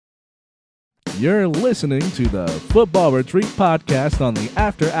You're listening to the Football Retreat Podcast on the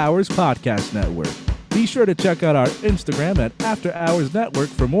After Hours Podcast Network. Be sure to check out our Instagram at After Hours Network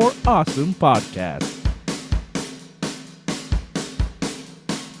for more awesome podcasts.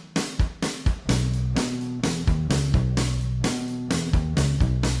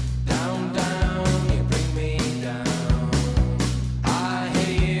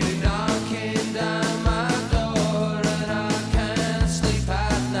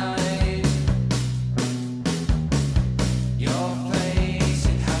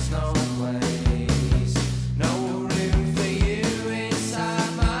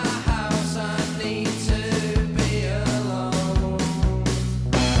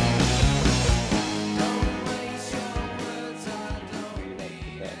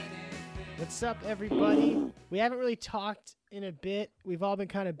 Everybody, we haven't really talked in a bit. We've all been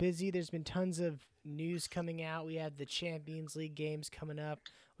kind of busy. There's been tons of news coming out. We had the Champions League games coming up.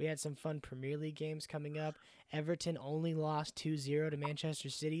 We had some fun Premier League games coming up. Everton only lost 2-0 to Manchester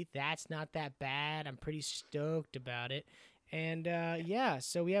City. That's not that bad. I'm pretty stoked about it. And yeah,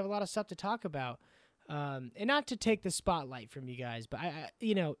 so we have a lot of stuff to talk about. And not to take the spotlight from you guys, but I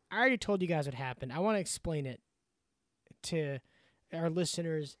already told you guys what happened. I want to explain it to our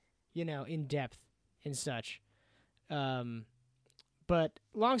listeners, in depth and such. But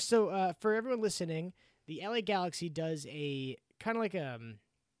for everyone listening, the LA Galaxy does a kind of like a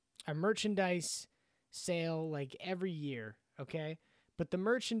merchandise sale like every year, okay? But the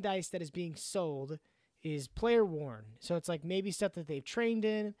merchandise that is being sold is player worn. So it's like maybe stuff that they've trained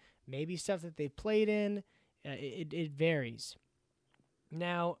in, maybe stuff that they've played in. It varies.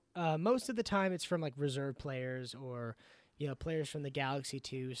 Now, most of the time it's from like reserve players or players from the Galaxy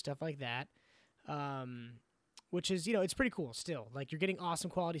too, stuff like that. Which is, it's pretty cool still. Like, you're getting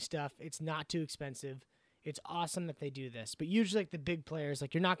awesome quality stuff. It's not too expensive. It's awesome that they do this. But usually, like, the big players,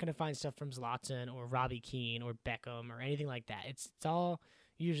 like, you're not going to find stuff from Zlatan or Robbie Keane or Beckham or anything like that. It's all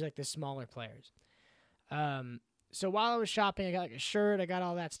usually, like, the smaller players. So while I was shopping, I got, like, a shirt. I got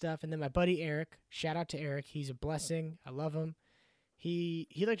all that stuff. And then my buddy Eric, shout out to Eric. He's a blessing. I love him. He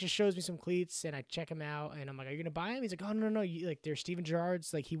like just shows me some cleats, and I check him out, and I'm like, "Are you gonna buy him?" He's like, "Oh no, they're Steven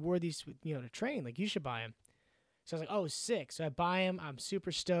Gerrard's. Like, he wore these, to train. Like, you should buy him." So I was like, "Oh, sick!" So I buy him. I'm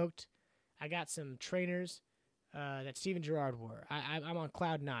super stoked. I got some trainers that Steven Gerrard wore. I'm on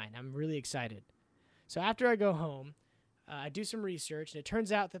cloud 9. I'm really excited. So after I go home, I do some research, and it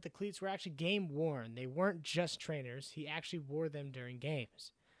turns out that the cleats were actually game worn. They weren't just trainers. He actually wore them during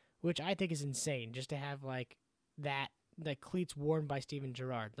games, which I think is insane. Just to have like that. The cleats worn by Steven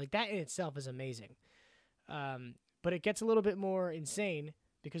Gerrard. Like, that in itself is amazing. But it gets a little bit more insane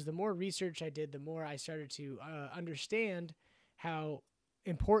because the more research I did, the more I started to understand how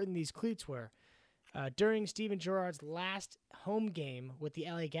important these cleats were. During Steven Gerrard's last home game with the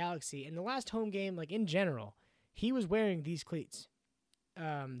LA Galaxy, and the last home game, like, in general, he was wearing these cleats.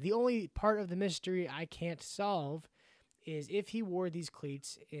 The only part of the mystery I can't solve is if he wore these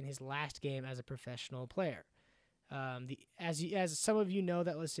cleats in his last game as a professional player. As some of you know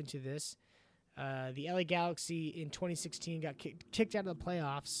that listen to this, the LA Galaxy in 2016 got kicked out of the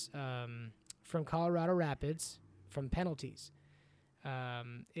playoffs from Colorado Rapids from penalties.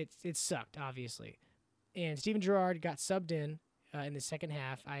 It sucked, obviously. And Steven Gerrard got subbed in the second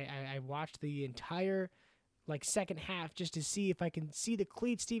half. I watched the entire second half just to see if I can see the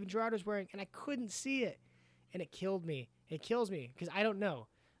cleats Steven Gerrard was wearing, and I couldn't see it. And it killed me. It kills me because I don't know.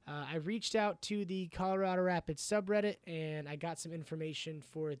 I reached out to the Colorado Rapids subreddit, and I got some information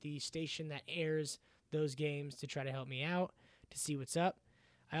for the station that airs those games to try to help me out, to see what's up.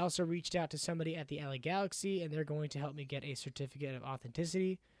 I also reached out to somebody at the LA Galaxy, and they're going to help me get a certificate of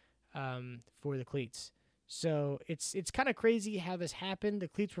authenticity for the cleats. So it's kind of crazy how this happened. The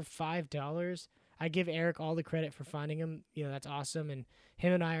cleats were $5. I give Eric all the credit for finding them. That's awesome, and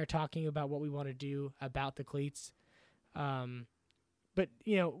him and I are talking about what we want to do about the cleats. But,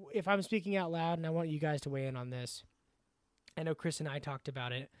 if I'm speaking out loud, and I want you guys to weigh in on this, I know Chris and I talked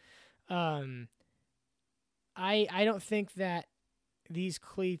about it. I don't think that these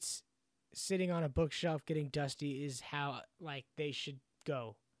cleats sitting on a bookshelf getting dusty is how, they should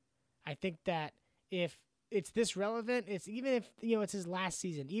go. I think that if it's this relevant, even if, it's his last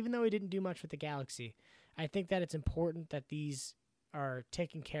season, even though he didn't do much with the Galaxy, I think that it's important that these are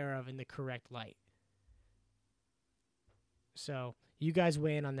taken care of in the correct light. So, you guys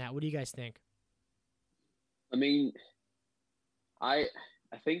weigh in on that. What do you guys think? I mean, I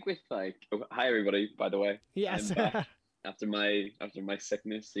think with hi everybody, by the way. Yes. I'm back after my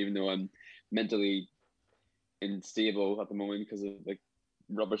sickness, even though I'm mentally unstable at the moment because of the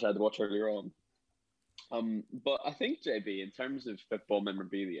rubbish I had to watch earlier on. But I think, JB, in terms of football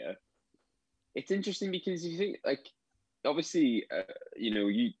memorabilia, it's interesting because you think like obviously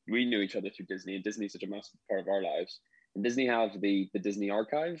we know each other through Disney, and Disney's such a massive part of our lives. And Disney have the Disney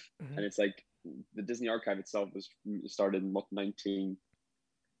Archive, and it's like the Disney Archive itself was started in mid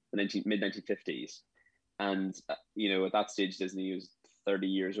 1950s, and at that stage Disney was 30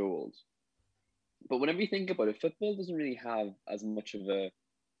 years old. But whenever you think about it, football doesn't really have as much of a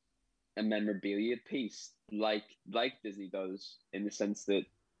memorabilia piece like Disney does, in the sense that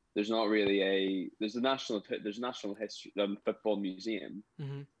there's not really there's national history football museum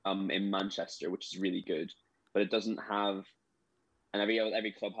in Manchester, which is really good, but it doesn't have, and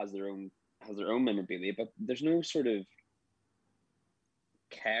every club has their own memorabilia, but there's no sort of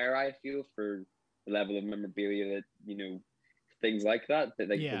care, I feel, for the level of memorabilia that things like that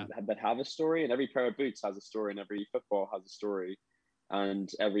have a story, and every pair of boots has a story, and every football has a story,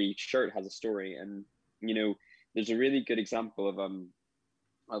 and every shirt has a story. And there's a really good example of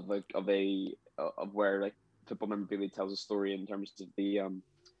where like football memorabilia tells a story in terms of the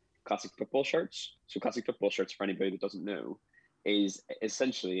classic football shirts. So classic football shirts, for anybody that doesn't know, is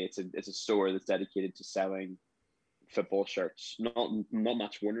essentially it's a store that's dedicated to selling football shirts, not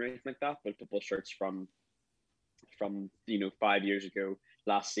match worn or anything like that, but football shirts from 5 years ago,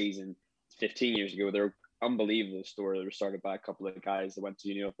 last season, 15 years ago. They're unbelievable store. They were started by a couple of guys that went to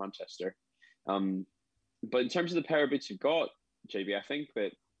Uni of Manchester. But in terms of the pair of boots you've got, JB, I think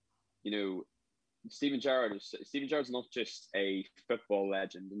that Steven Gerrard's not just a football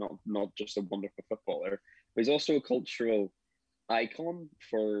legend, not just a wonderful footballer, but he's also a cultural icon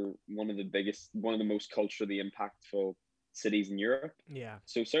for one of the most culturally impactful cities in Europe. Yeah.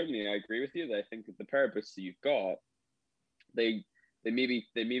 So certainly I agree with you that I think that the pair of boots that you've got, they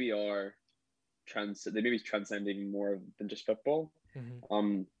maybe are transcending more than just football.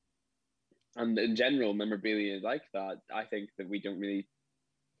 And in general, memorabilia like that, I think that we don't really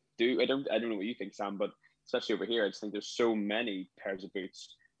do. I don't know what you think, Sam, but especially over here, I just think there's so many pairs of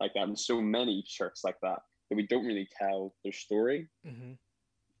boots like that and so many shirts like that we don't really tell their story.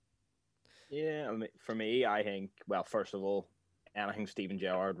 Yeah, I mean, for me, I think, well, first of all, anything Steven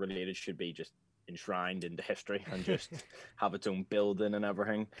Gerrard related should be just enshrined into history and just have its own building and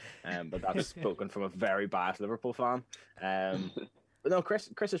everything. But that's spoken from a very biased Liverpool fan. But no, Chris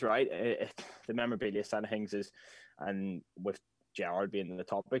is right. The memorabilia side of things is, and with Gerrard being the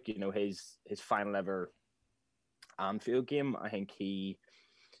topic, his final ever Anfield game, I think he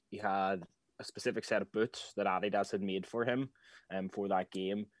had a specific set of boots that Adidas had made for him for that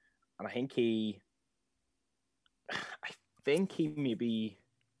game. And I think he maybe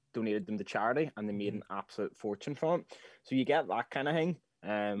donated them to charity, and they made an absolute fortune from it. So you get that kind of thing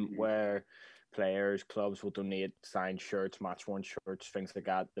where players, clubs will donate signed shirts, match-worn shirts, things like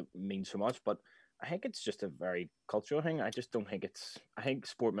that mean so much. But I think it's just a very cultural thing. I just don't think I think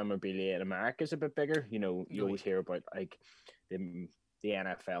sport memorabilia in America is a bit bigger. You always hear about like the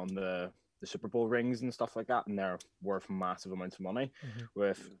NFL and the Super Bowl rings and stuff like that, and they're worth massive amounts of money.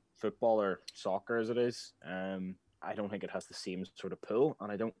 With football or soccer as it is, I don't think it has the same sort of pull,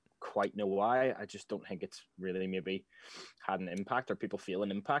 and I don't quite know why. I just don't think it's really maybe had an impact, or people feel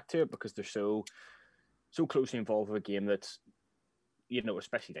an impact to it, because they're so closely involved with a game that's,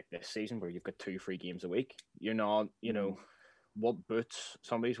 especially like this season where you've got 2-3 games a week. You're not, what boots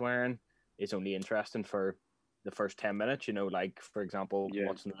somebody's wearing is only interesting for the first 10 minutes, like, for example,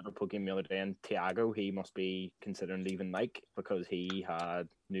 watching the Liverpool game the other day, and Thiago, he must be considering leaving Nike because he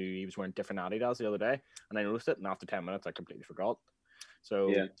knew he was wearing different Adidas the other day, and I noticed it, and after 10 minutes I completely forgot.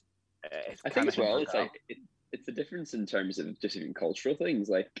 So I think as well, it's like it's the difference in terms of just even cultural things.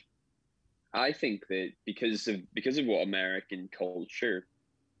 Like, I think that because of what American culture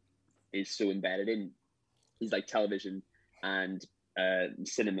is so embedded in, is like television and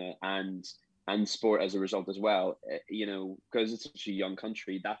cinema and sport as a result as well. Because it's such a young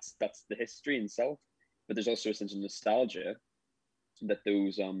country, that's the history in itself. But there's also a sense of nostalgia that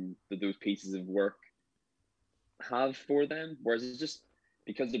those pieces of work have for them. Whereas it's just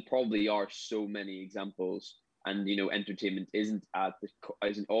because there probably are so many examples, and entertainment isn't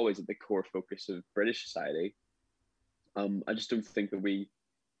always at the core focus of British society. I just don't think that we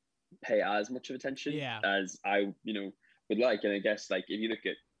pay as much of attention as I would like. And I guess, like, if you look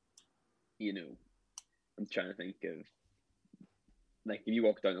at I'm trying to think of, like, if you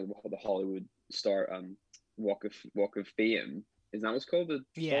walk down the Hollywood Star Walk of Fame, is that what it's called, the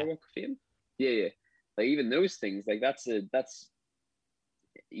Star Walk of Fame? Yeah. Like, even those things, like, that's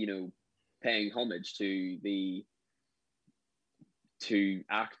paying homage to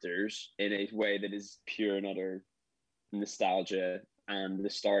actors in a way that is pure and utter nostalgia, and the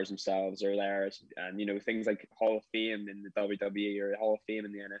stars themselves are there, and things like Hall of Fame in the WWE or Hall of Fame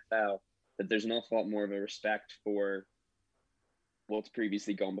in the NFL. that there's an awful lot more of a respect for what's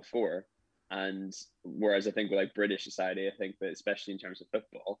previously gone before. And whereas I think with like British society, I think that especially in terms of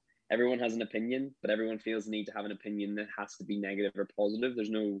football, everyone has an opinion, but everyone feels the need to have an opinion that has to be negative or positive.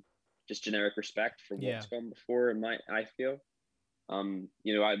 There's no just generic respect for what's gone before. I feel,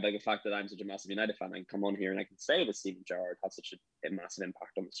 you know, I like the fact that I'm such a massive United fan. I can come on here and I can say that Steven Gerrard had such a massive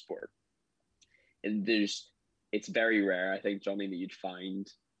impact on the sport. And it's very rare, I think, Jonny, that you'd find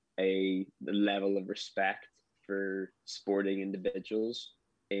the level of respect for sporting individuals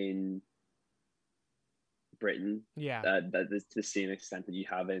in Britain, that is to the same extent that you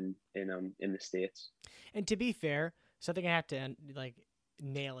have in the States. And to be fair, something I have to like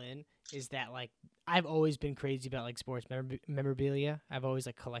nail in is that like I've always been crazy about like sports memorabilia. I've always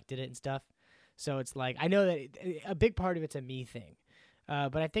like collected it and stuff. So it's like I know that a big part of it's a me thing,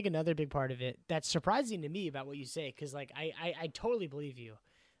 but I think another big part of it that's surprising to me about what you say, because like I totally believe you.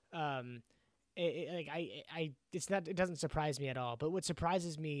 It doesn't surprise me at all. But what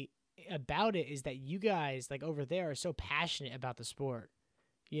surprises me about it is that you guys like over there are so passionate about the sport,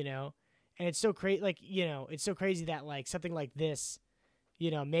 you know, and it's so crazy. Like, you know, it's so crazy that like something like this, you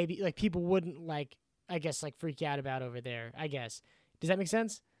know, maybe like people wouldn't like, I guess, like freak out about over there. I guess. Does that make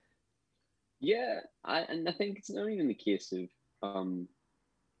sense? Yeah, I think it's not even the case of I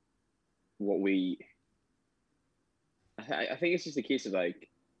think it's just a case of like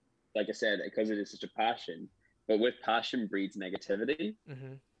I said, because it is such a passion, but with passion breeds negativity.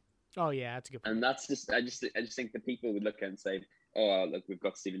 Mm-hmm. Oh yeah, that's a good point. And that's just I just think that people would look at it and say, oh, look, we've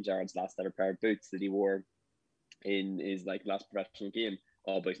got Steven Gerrard's last ever pair of boots that he wore in his like last professional game.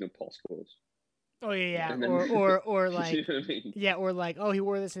 Oh, but he's no Paul Scholes. Oh yeah, then, or like you know what I mean? Yeah, or like, oh, he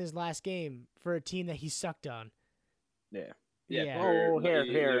wore this in his last game for a team that he sucked on. Yeah. Yeah. Oh, here.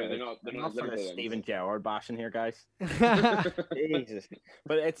 They're not for the Steven Gerrard bashing here, guys. Jesus.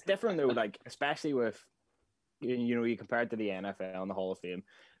 But it's different though, like especially with you compare it to the NFL and the Hall of Fame,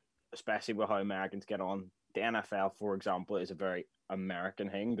 especially with how Americans get on. The NFL, for example, is a very American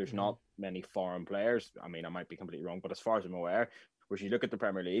thing. There's not many foreign players. I mean, I might be completely wrong, but as far as I'm aware, whereas you look at the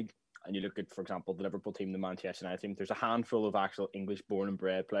Premier League and you look at, for example, the Liverpool team, the Manchester United team, there's a handful of actual English-born and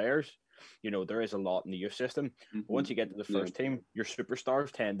bred players. You know, there is a lot in the youth system. Mm-hmm. But once you get to the first team, your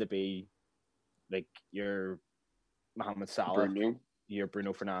superstars tend to be like your Mohamed Salah, your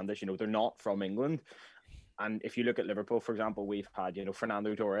Bruno Fernandes. You know, they're not from England. And if you look at Liverpool, for example, we've had, you know,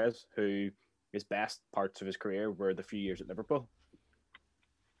 Fernando Torres, who his best parts of his career were the few years at Liverpool.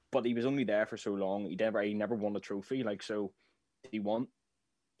 But he was only there for so long. He never won a trophy. Like, so he won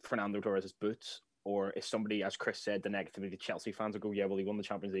Fernando Torres' boots, or if somebody, as Chris said, the negativity, Chelsea fans would go, yeah, well, he won the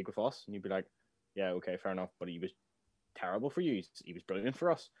Champions League with us, and you'd be like, yeah, okay, fair enough, but he was terrible for you. He was brilliant for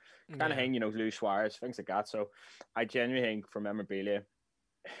us. Kind of thing, you know, Luis Suarez, things like that. So I genuinely think for memorabilia,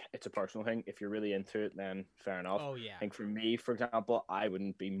 it's a personal thing. If you're really into it, then fair enough. Oh yeah. I think for me, for example, I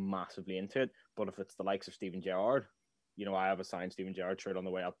wouldn't be massively into it, but if it's the likes of Steven Gerrard, you know, I have a signed Steven Gerrard shirt on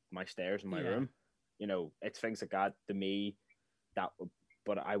the way up my stairs in my room. You know, it's things like that. To me, that would.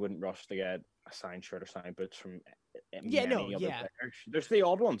 But I wouldn't rush to get a signed shirt or signed boots from many other players. There's the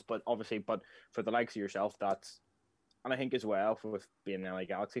odd ones, but obviously, but for the likes of yourself, that's, and I think as well with being an LA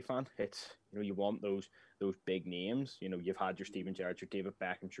Galaxy fan, it's, you know, you want those big names. You know, you've had your Steven Gerrard, your David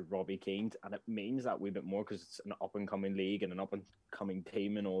Beckham, your Robbie Keane, and it means that wee bit more because it's an up and coming league and an up and coming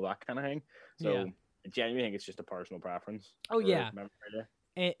team and all that kind of thing. So I genuinely think it's just a personal preference. Oh yeah.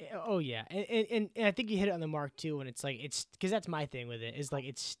 And I think you hit it on the mark too. And it's like, it's because that's my thing with it is like,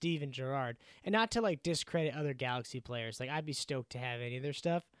 it's Steven Gerrard, and not to like discredit other Galaxy players. Like I'd be stoked to have any of their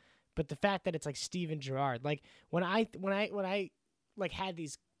stuff, but the fact that it's like Steven Gerrard, like when I like had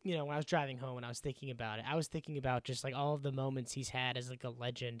these, you know, when I was driving home and I was thinking about it, I was thinking about just like all of the moments he's had as like a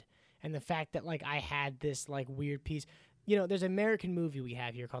legend, and the fact that like I had this like weird piece. You know, there's an American movie we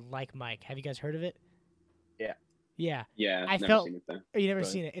have here called Like Mike. Have you guys heard of it? Yeah. You never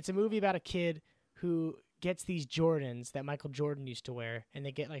seen it. It's a movie about a kid who gets these Jordans that Michael Jordan used to wear, and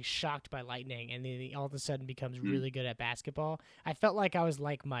they get like shocked by lightning, and then he all of a sudden becomes really good at basketball. I felt like I was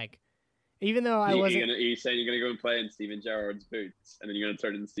like Mike, even though I wasn't. You're saying you're gonna go and play in Steven Gerrard's boots, and then you're gonna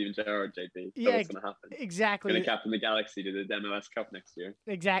turn into Steven Gerrard, JP. Yeah, what's gonna happen? Exactly. You're gonna captain the Galaxy to the MLS Cup next year.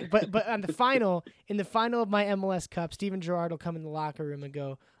 Exactly. But on the final, in the final of my MLS Cup, Steven Gerrard will come in the locker room and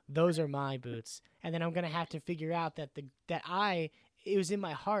go, "Those are my boots," and then I'm gonna have to figure out that it was in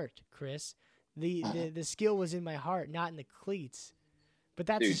my heart, Chris. The skill was in my heart, not in the cleats. But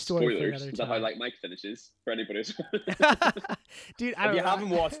that's a story for another time. That's how Like Mike finishes for anybody who's Dude, if you haven't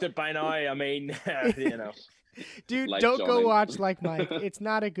watched it by now, I mean, you know. Dude, don't go watch Like Mike. It's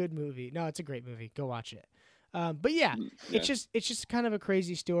not a good movie. No, it's a great movie. Go watch it. But yeah, it's just kind of a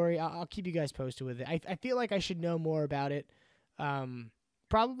crazy story. I'll keep you guys posted with it. I feel like I should know more about it.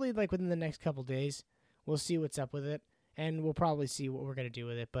 Probably like within the next couple days, we'll see what's up with it, and we'll probably see what we're gonna do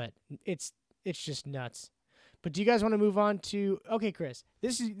with it. But it's just nuts. But do you guys want to move on to? Okay, Chris,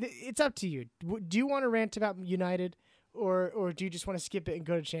 it's up to you. Do you want to rant about United, or do you just want to skip it and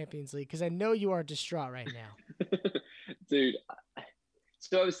go to Champions League? Because I know you are distraught right now. Dude.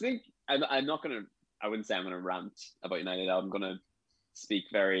 So I was thinking, I'm not gonna. I wouldn't say I'm gonna rant about United. I'm gonna speak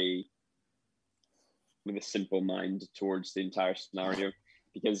very with a simple mind towards the entire scenario,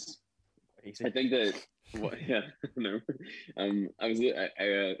 because I think that. Yeah, no. I was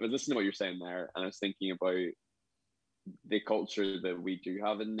listening to what you're saying there, and I was thinking about the culture that we do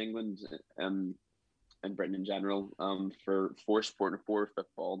have in England, and Britain in general, for sport and for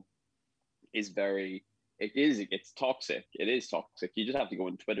football, is very. It's toxic. It is toxic. You just have to go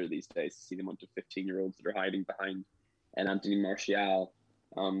on Twitter these days to see the amount of 15-year-olds that are hiding behind an Anthony Martial,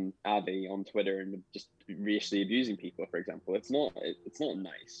 Abbey on Twitter and just racially abusing people, for example. It's not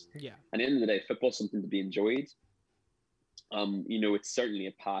nice. Yeah. At the end of the day, football's something to be enjoyed. It's certainly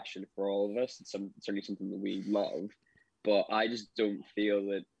a passion for all of us. It's certainly something that we love, but I just don't feel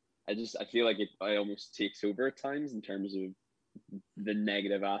that. I feel like it almost takes over at times in terms of the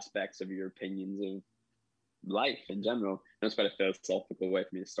negative aspects of your opinions of life in general. And it's quite a philosophical way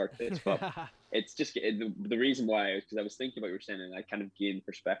for me to start this, but it's just the reason why is because I was thinking about what you were saying, and I kind of gained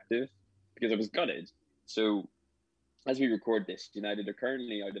perspective because I was gutted. So as we record this, United are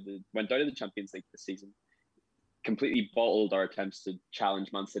currently went out of the Champions League this season, completely bottled our attempts to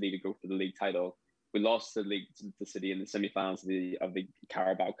challenge Man City to go for the league title. We lost the league to the City in the semi-finals of the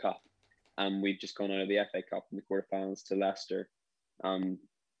Carabao Cup, and we've just gone out of the FA Cup in the quarterfinals to Leicester. And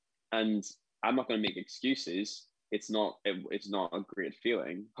I'm not going to make excuses. It's not a great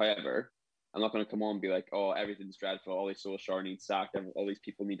feeling. However, I'm not going to come on and be like, oh, everything's dreadful. Ollie Solskjaer needs sacked. All these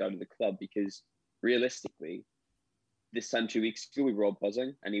people need out of the club, because realistically, this time 2 weeks ago we were all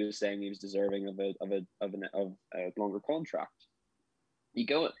buzzing, and he was saying he was deserving of a longer contract. You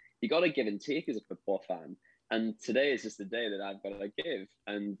got to give and take as a football fan, and today is just the day that I've got to give.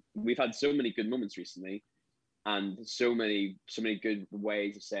 And we've had so many good moments recently. And so many good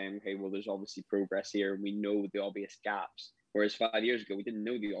ways of saying, okay, well, there's obviously progress here, and we know the obvious gaps. Whereas 5 years ago, we didn't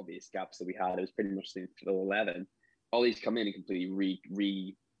know the obvious gaps that we had. It was pretty much the 11. All these come in and completely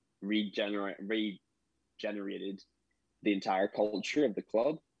regenerated the entire culture of the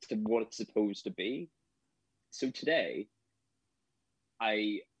club to what it's supposed to be. So today,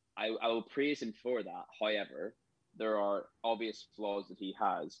 I will praise him for that. However, there are obvious flaws that he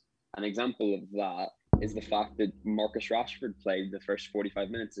has. An example of that is the fact that Marcus Rashford played the first 45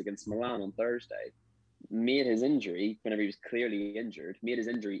 minutes against Milan on Thursday, made his injury, whenever he was clearly injured, made his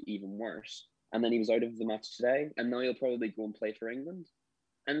injury even worse. And then he was out of the match today, and now he'll probably go and play for England.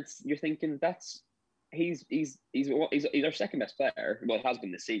 And you're thinking he's our second best player. Well, it has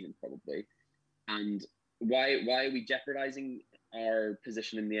been this season probably. And why are we jeopardizing our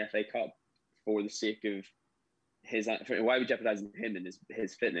position in the FA Cup for the sake of why are we jeopardizing him and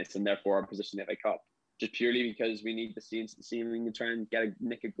his fitness, and therefore our position in the FA Cup? Just purely because we need to see him to try and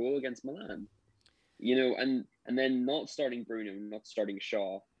nick a goal against Milan, and then not starting Bruno, not starting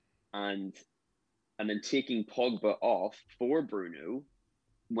Shaw, and then taking Pogba off for Bruno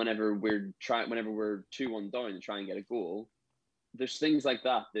whenever we're 2-1 down and try and get a goal. There's things like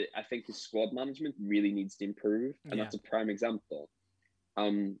that I think his squad management really needs to improve, and that's a prime example.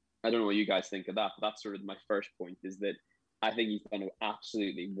 I don't know what you guys think of that, but that's sort of my first point, is that I think he's done an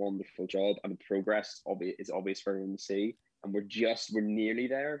absolutely wonderful job, and the progress is obvious for everyone to see. And we're nearly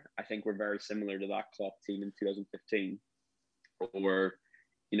there. I think we're very similar to that Klopp team in 2015, or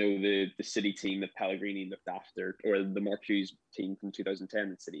the City team that Pellegrini looked after, or the Mark Hughes team from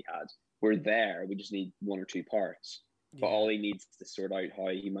 2010 that City had. We're there. We just need one or two parts. Yeah. But all he needs is to sort out how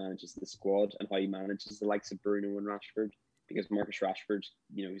he manages the squad and how he manages the likes of Bruno and Rashford. Because Marcus Rashford's,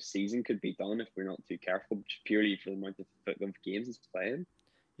 his season could be done if we're not too careful, purely for the amount of games he's playing.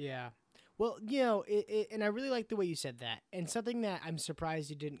 Yeah. Well, and I really like the way you said that. And something that I'm surprised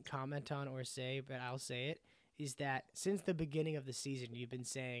you didn't comment on or say, but I'll say it, is that since the beginning of the season, you've been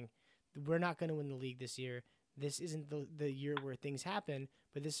saying, we're not going to win the league this year. This isn't the year where things happen,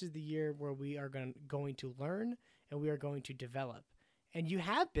 but this is the year where we are going to learn and we are going to develop. And you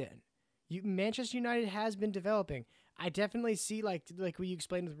have been. Manchester United has been developing. I definitely see, like what you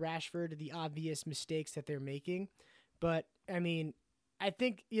explained with Rashford, the obvious mistakes that they're making. But, I mean, I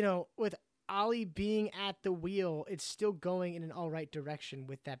think, with Ollie being at the wheel, it's still going in an all right direction,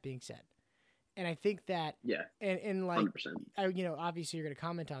 with that being said. And I think that, and like, 100%. Obviously you're going to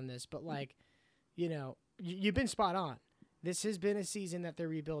comment on this, but like, you've been spot on. This has been a season that they're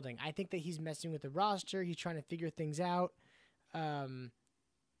rebuilding. I think that he's messing with the roster. He's trying to figure things out. And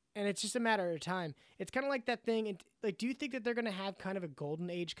it's just a matter of time. It's kind of like that thing. Like, do you think that they're going to have kind of a golden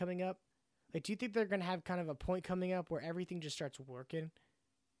age coming up? Like, do you think they're going to have kind of a point coming up where everything just starts working?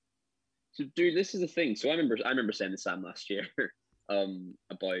 So, dude, this is the thing. So I remember saying to Sam last year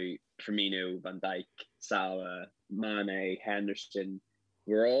about Firmino, Van Dijk, Salah, Mane, Henderson.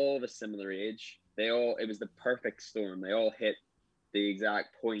 We're all of a similar age. It was the perfect storm. They all hit the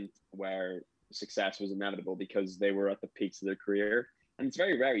exact point where success was inevitable because they were at the peaks of their career. And it's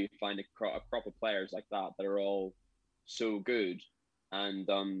very rare you find a crop of players like that are all so good, and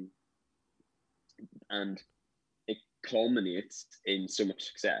it culminates in so much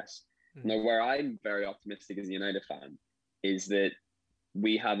success. Mm-hmm. Now, where I'm very optimistic as a United fan is that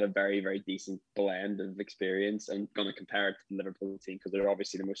we have a very, very decent blend of experience. I'm going to compare it to the Liverpool team because they're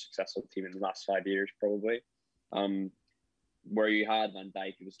obviously the most successful team in the last 5 years, probably. Where you had Van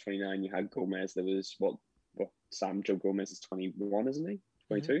Dijk, who was 29, you had Gomez, that was Joe Gomez is 21, isn't he?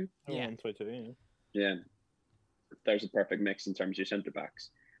 22? Mm-hmm. Yeah, 22, yeah. There's a perfect mix in terms of your centre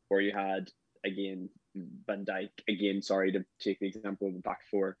backs. Where you had, again, Van Dijk, sorry to take the example of the back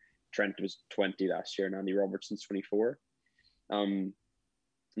four. Trent was 20 last year, and Andy Robertson's 24.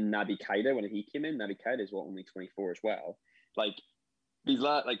 Naby Keita, when he came in, Naby Keita is only 24 as well. Like,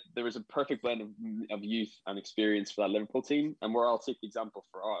 there was a perfect blend of youth and experience for that Liverpool team. And where I'll take the example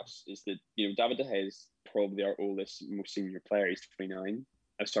for us is that, David De Gea is probably our oldest, most senior player. He's 29.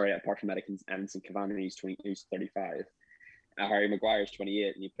 I'm sorry, apart from Edinson Cavani, he's 35. Harry Maguire's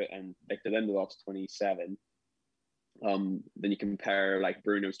 28, and Victor Lindelof's 27. Then you compare like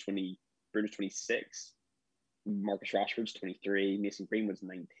Bruno's 26. Marcus Rashford's 23, Mason Greenwood's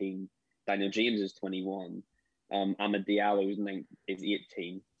 19, Daniel James is 21, Amad Diallo is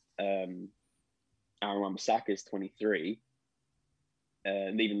 18, Aaron Wan-Bissaka is 23,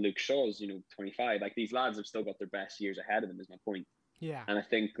 and even Luke Shaw's 25. Like, these lads have still got their best years ahead of them, is my point. Yeah. And I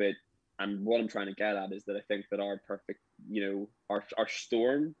think that, and what I'm trying to get at is that I think that our perfect, our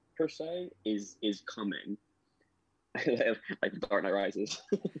storm per se is coming, like the Dark Knight Rises.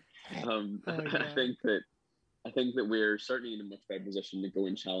 I think that we're certainly in a much better position to go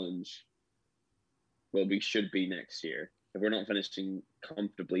and challenge. Well, we should be next year. If we're not finishing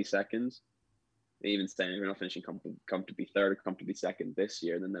comfortably second, even saying we're not finishing comfortably third or comfortably second this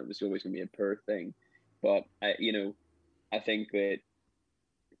year, then that was always going to be a poor thing. But I think that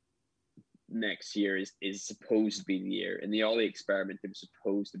next year is supposed to be the year. In the Ollie experiment, it was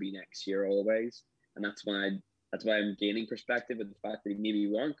supposed to be next year always, and that's why I'm gaining perspective of the fact that maybe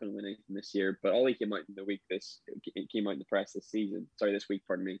we aren't going to win anything this year. But Ollie came out in the press this week,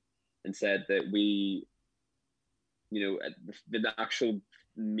 and said that we, the actual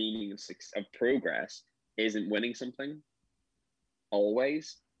meaning of progress isn't winning something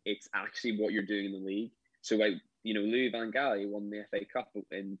always. It's actually what you're doing in the league. So, like, Louis van Gaal won the FA Cup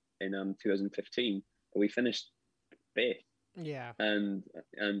in 2015, but we finished fifth. Yeah. And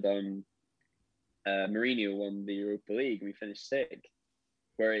Mourinho won the Europa League and we finished sixth.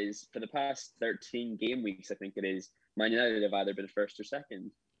 Whereas for the past 13 game weeks, I think it is, Man United have either been first or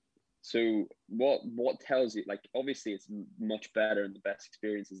second. So what tells you, like, obviously it's much better and the best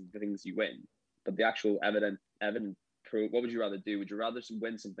experiences and the things you win, but the actual evident what would you rather do? Would you rather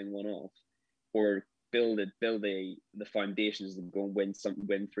win something one-off or build the foundations and go and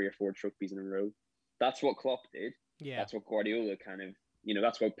win 3 or 4 trophies in a row? That's what Klopp did. Yeah. That's what Guardiola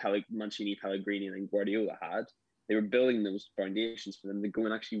that's what Mancini, Pellegrini, and Guardiola had. They were building those foundations for them to go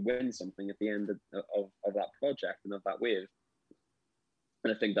and actually win something at the end of that project and of that wave.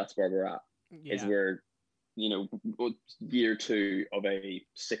 And I think that's where we're at. Yeah. Is we're, year 2 of a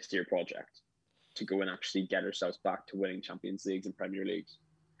 6-year project to go and actually get ourselves back to winning Champions Leagues and Premier Leagues.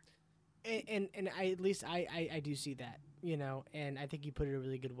 And I do see that, and I think you put it a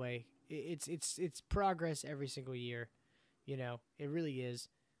really good way. It's progress every single year. It really is.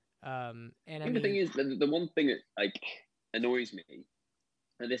 And the thing is, the one thing that annoys me,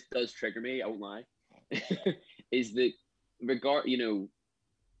 and this does trigger me, I won't lie, is that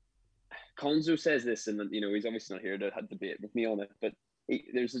Konzo says this, and he's obviously not here to have debate with me on it, but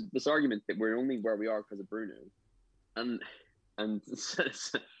there's this argument that we're only where we are because of Bruno, and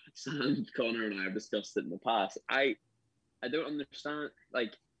Sam, Connor, and I have discussed it in the past. I don't understand.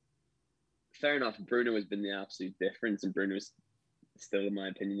 Like, fair enough, Bruno has been the absolute difference, and Bruno is still, in my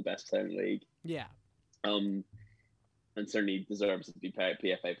opinion, the best player in the league. Yeah. And certainly deserves to be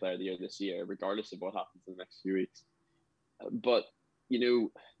PFA Player of the Year this year, regardless of what happens in the next few weeks. But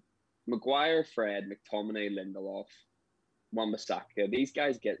Maguire, Fred, McTominay, Lindelof, Wan-Bissaka. These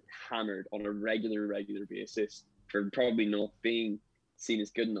guys get hammered on a regular basis for probably not being seen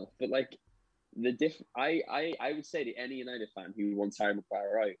as good enough. But like I would say to any United fan who wants Harry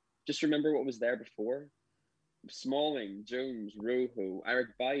Maguire out, just remember what was there before. Smalling, Jones, Rojo, Eric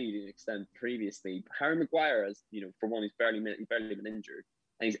Bailly to an extent previously. Harry Maguire, as you know, for one, he's barely been injured,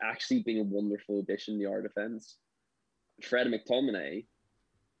 and he's actually been a wonderful addition to our defense. Fred and McTominay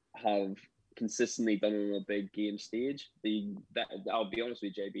have consistently done on a big game stage. I'll be honest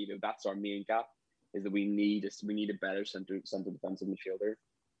with you, JB, though, that's our main gap, is that we need a better centre defensive midfielder.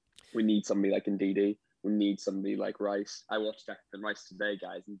 We need somebody like Ndidi. We need somebody like Rice. I watched Declan Rice today,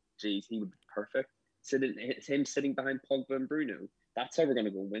 guys, and geez, he would be perfect. It's him sitting behind Pogba and Bruno. That's how we're going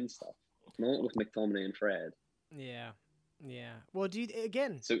to go win stuff. Not with McTominay and Fred. Yeah. Well, do you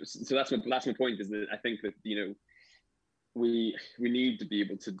again? So that's my point. Is that I think that we need to be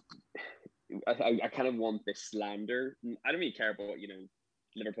able to. I kind of want this slander. I don't really care about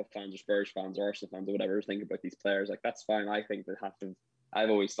Liverpool fans or Spurs fans or Arsenal fans or whatever think about these players. Like that's fine. I think that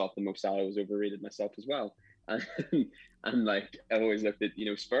I've always thought that Mo Salah was overrated myself as well. And like I've always looked at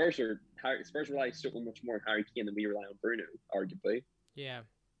Spurs rely so much more on Harry Kane than we rely on Bruno, arguably. Yeah.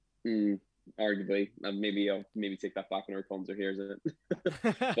 Arguably, and I'll take that back when our cons are here, isn't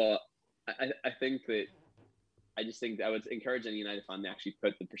it? But I think that I just think that I would encourage any United fan to actually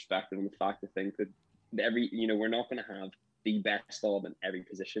put the perspective on the fact to think that we're not going to have the best of in every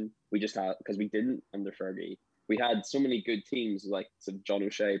position. We just have, because we didn't under Fergie. We had so many good teams like John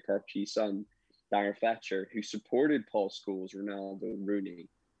O'Shea, Park Ji-sung, Darren Fletcher, who supported Paul Scholes, Ronaldo, Rooney,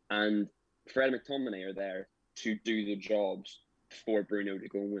 and Fred McTominay are there to do the jobs for Bruno to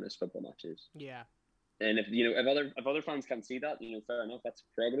go and win us football matches. Yeah. And if other fans can't see that, fair enough, that's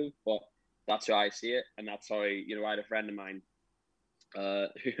prerogative. But that's how I see it, and that's how I had a friend of mine who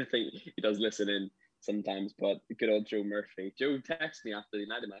I think he does listen in sometimes, but good old Joe Murphy. Joe texted me after the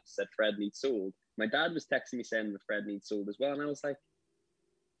United match, said Fred needs sold. My dad was texting me saying that Fred needs sold as well, and I was like,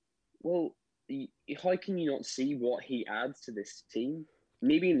 well, how can you not see what he adds to this team?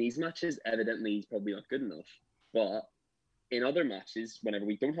 Maybe in these matches, evidently he's probably not good enough, but in other matches, whenever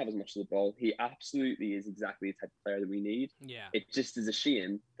we don't have as much of the ball, he absolutely is exactly the type of player that we need. Yeah. It just is a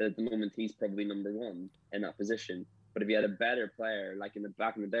shame that at the moment he's probably number one in that position. But if you had a better player, like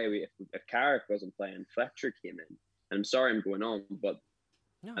back in the day, if Carrick wasn't playing, Fletcher came in. And I'm sorry I'm going on, but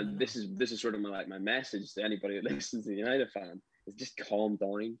this is sort of my message to anybody that listens to the United fan, is just calm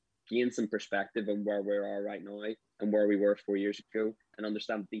down, gain some perspective on where we are right now and where we were 4 years ago, and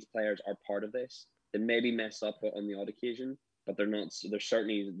understand that these players are part of this. They maybe mess up on the odd occasion, but they're not. They're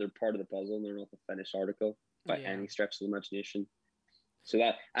part of the puzzle, and they're not the finished article by any stretch of the imagination. So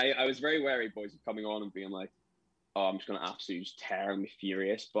that I was very wary, boys, of coming on and being like, "Oh, I'm just going to absolutely just tear and be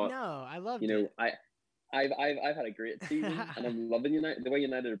furious." But no, I love I've had a great season, and I'm loving the way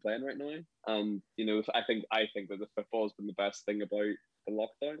United are playing right now. I think that the football has been the best thing about the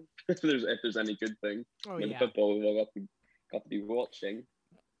lockdown. if there's any good thing, the football we've all got to be watching.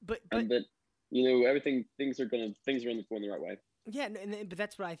 But things are going the right way. Yeah, but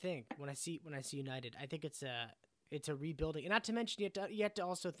that's what I think when I see United. I think it's a rebuilding, and not to mention you have to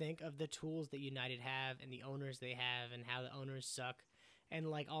also think of the tools that United have and the owners they have and how the owners suck, and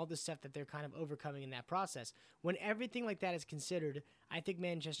like all the stuff that they're kind of overcoming in that process. When everything like that is considered, I think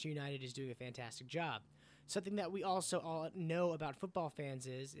Manchester United is doing a fantastic job. Something that we also all know about football fans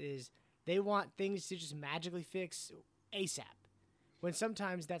is they want things to just magically fix ASAP. When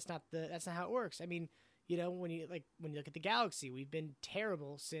sometimes that's not how it works. I mean, when you look at the Galaxy, we've been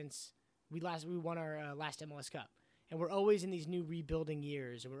terrible since we won our last MLS Cup, and we're always in these new rebuilding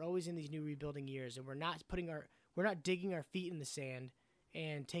years, and we're not digging our feet in the sand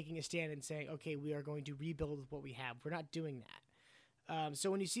and taking a stand and saying, okay, we are going to rebuild with what we have. We're not doing that. So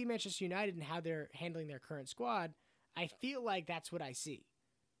when you see Manchester United and how they're handling their current squad, I feel like that's what I see.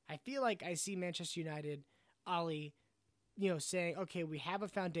 I feel like I see Manchester United, Ollie, saying, okay, we have a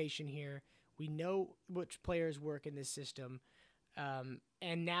foundation here. We know which players work in this system.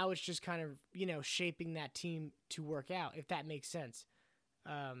 And now it's just kind of, shaping that team to work out, if that makes sense.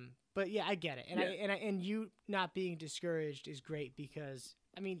 But yeah, I get it. And you not being discouraged is great because,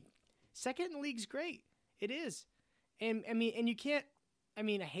 second in the league's great. It is. And you can't, I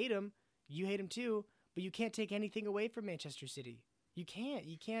hate them. You hate them too, but you can't take anything away from Manchester City. You can't.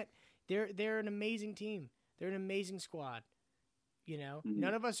 They're an amazing team. They're an amazing squad.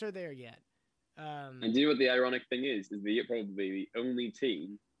 None of us are there yet. And do you know what the ironic thing is? They're probably the only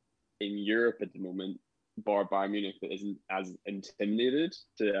team in Europe at the moment, bar Bayern Munich, that isn't as intimidated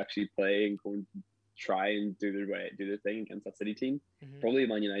to actually play and go and try and do their thing against that City team. Mm-hmm. Probably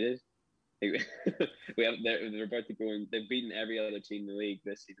Man United. we have they're about to go in. They've beaten every other team in the league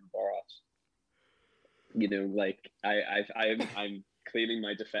this season bar us. You know, like I'm claiming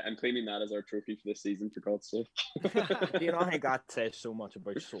I'm claiming that as our trophy for this season, for God's sake. Do you know, I think that says so much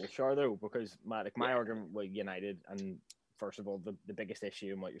about Solskjaer though, because my argument with United, and first of all, the biggest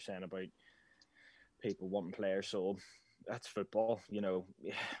issue in what you're saying about people wanting players sold, that's football. You know,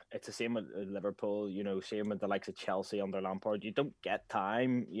 it's the same with Liverpool. You know, same with the likes of Chelsea under Lampard. You don't get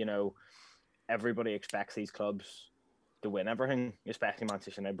time. You know, everybody expects these clubs to win everything, especially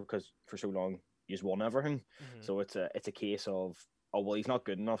Manchester United, because for so long he's won everything. Mm-hmm. So it's a case of, oh well, he's not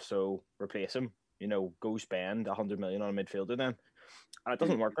good enough, so replace him. You know, go spend 100 million on a midfielder then. And it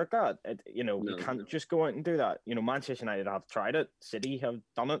doesn't work like that. You can't just go out and do that. You know, Manchester United have tried it. City have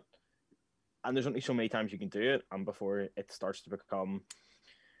done it. And there's only so many times you can do it. And before it starts to become,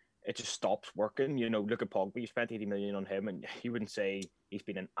 it just stops working. You know, look at Pogba. You spent 80 million on him, and you wouldn't say he's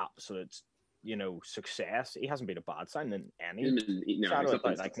been an absolute, you know, success. He hasn't been a bad sign in any shadow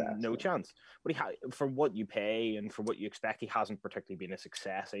of like no chance. But for what you pay and for what you expect, he hasn't particularly been a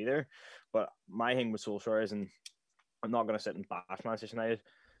success either. But my thing with Solskjaer is, and I'm not going to sit and bash Manchester United,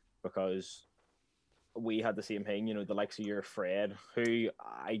 because we had the same thing. You know, the likes of your Fred, who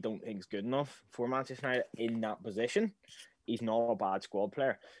I don't think is good enough for Manchester United in that position. He's not a bad squad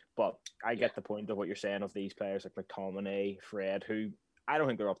player, but I get the point of what you're saying of these players like McTominay, Fred, who I don't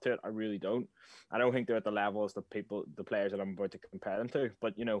think they're up to it. I really don't. I don't think they're at the level as the players that I'm about to compare them to.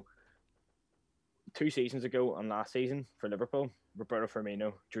 But, you know, 2 seasons ago and last season for Liverpool, Roberto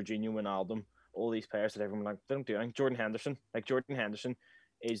Firmino, Jorginho Wijnaldum, all these players that everyone they don't do anything. Jordan Henderson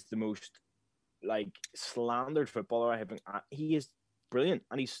is the most slandered footballer I have. He is brilliant,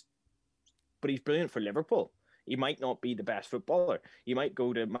 and he's brilliant for Liverpool. He might not be the best footballer. He might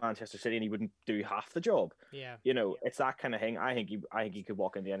go to Manchester City and he wouldn't do half the job. Yeah, you know, it's that kind of thing. I think he could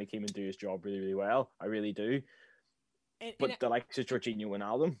walk into any team and do his job really, really well. I really do. But the likes of Jorginho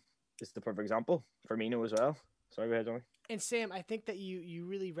Wijnaldum is the perfect example. Firmino as well. Sorry, go ahead, Jonny. And Sam, I think that you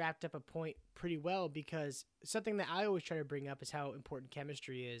really wrapped up a point pretty well, because something that I always try to bring up is how important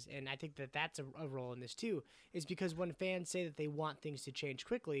chemistry is. And I think that that's a role in this too, is because when fans say that they want things to change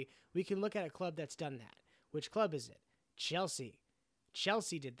quickly, we can look at a club that's done that. Which club is it? Chelsea.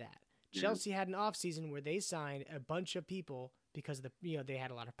 Chelsea did that. Chelsea had an offseason where they signed a bunch of people because they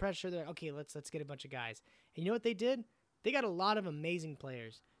had a lot of pressure. They're like, okay, let's get a bunch of guys. And you know what they did? They got a lot of amazing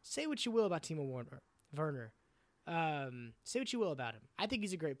players. Say what you will about Timo Werner. Say what you will about him. I think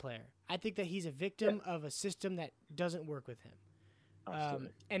he's a great player. I think that he's a victim of a system that doesn't work with him.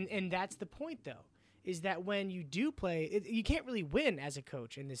 And that's the point, though, is that when you do play, you can't really win as a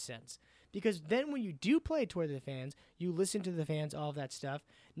coach in this sense. Because then when you do play toward the fans, you listen to the fans, all of that stuff.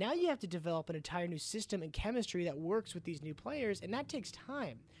 Now you have to develop an entire new system and chemistry that works with these new players, and that takes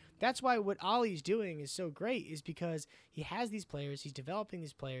time. That's why what Ollie's doing is so great, is because he has these players, he's developing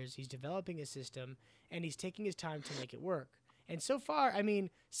these players, he's developing a system, and he's taking his time to make it work. And so far, I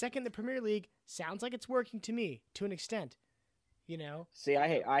mean, second in the Premier League sounds like it's working to me, to an extent. You know? See,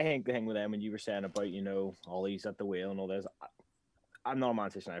 I think the thing with them, when you were saying about, you know, Ollie's at the wheel and all this, I'm not a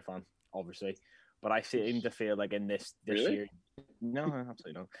Manchester United fan, obviously, but I seem to feel like in this really? year, no,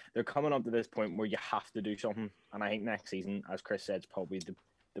 absolutely not. They're coming up to this point where you have to do something, and I think next season, as Chris said, is probably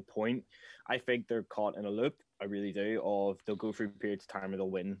the point. I think they're caught in a loop. I really do. Of they'll go through periods of time where they'll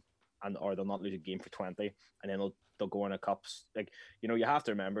win, or they'll not lose a game for 20, and then they'll go on a cups. Like, you know, you have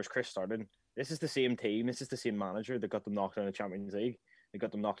to remember, as Chris started, this is the same team, this is the same manager that got them knocked out of the Champions League. They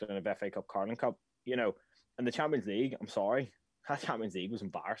got them knocked out of the FA Cup, Carling Cup. You know, and the Champions League, I'm sorry, that Champions League was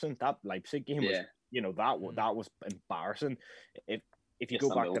embarrassing. That Leipzig game was, you know, that was embarrassing. If you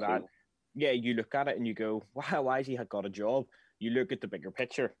go back to that, you look at it and you go, wow, why has he got a job? You look at the bigger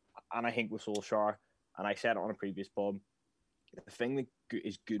picture, and I think with Solskjaer, and I said it on a previous pod, the thing that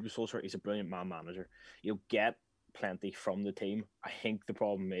is good with Solskjaer, he's a brilliant man manager. You'll get plenty from the team. I think the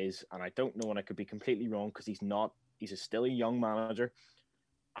problem is, and I don't know, and I could be completely wrong because he's still a young manager.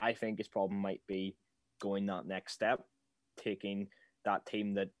 I think his problem might be going that next step, taking that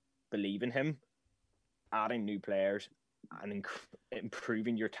team that believe in him, adding new players, and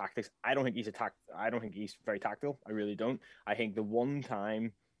improving your tactics. I don't think he's very tactical. I really don't. I think the one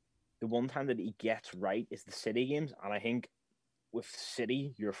time that he gets right is the City games, and I think with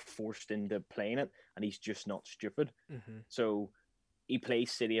City you're forced into playing it, and he's just not stupid. Mm-hmm. So he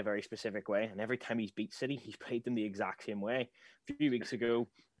plays City a very specific way, and every time he's beat City, he's played them the exact same way. A few weeks ago,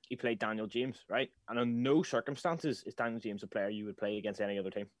 he played Daniel James, right? And in no circumstances is Daniel James a player you would play against any other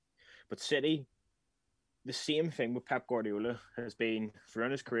team. But City, the same thing with Pep Guardiola has been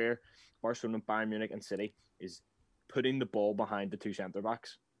throughout his career, Barcelona, Bayern Munich, and City, is putting the ball behind the two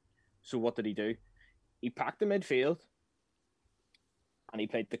centre-backs. So what did he do? He packed the midfield and he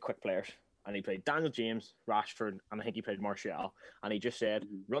played the quick players. And he played Daniel James, Rashford, and I think he played Martial. And he just said,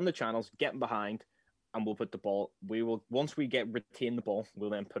 run the channels, get him behind, and we'll put the ball. Once we retain the ball, we'll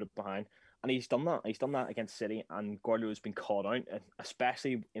then put it behind. And he's done that. He's done that against City, and Guardiola's been caught out,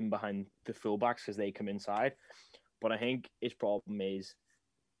 especially in behind the fullbacks because they come inside. But I think his problem is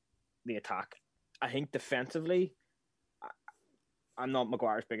the attack. I think defensively, I'm not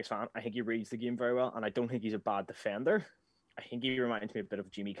Maguire's biggest fan. I think he reads the game very well, and I don't think he's a bad defender. I think he reminds me a bit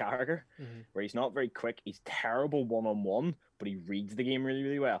of Jimmy Carragher, where he's not very quick. He's terrible one-on-one, but he reads the game really,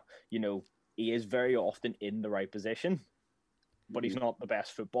 really well. You know, he is very often in the right position, but he's not the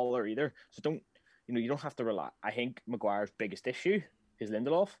best footballer either. So you don't have to rely. I think Maguire's biggest issue is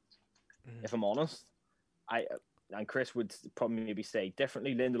Lindelof, if I'm honest. And Chris would probably maybe say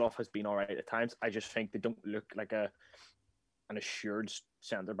differently. Lindelof has been all right at times. I just think they don't look like an assured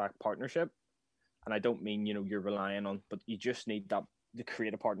centre-back partnership. And I don't mean, you're relying on, but you just need to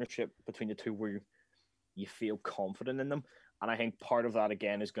create a partnership between the two where you feel confident in them. And I think part of that,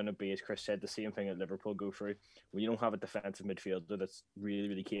 again, is going to be, as Chris said, the same thing that Liverpool go through, where you don't have a defensive midfielder that's really,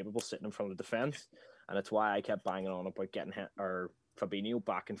 really capable sitting in front of the defence. And that's why I kept banging on about getting Fabinho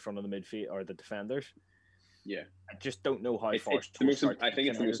back in front of the midfield or the defenders. Yeah. I just don't know how I think it's the most important.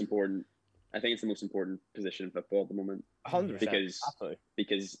 I think it's the most important position in football at the moment. 100%.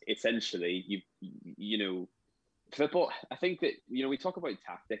 Because essentially, football. I think that we talk about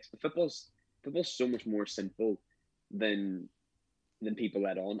tactics, but football's so much more simple than people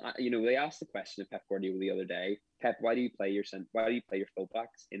let on. They asked the question of Pep Guardiola the other day. Pep, why do you play your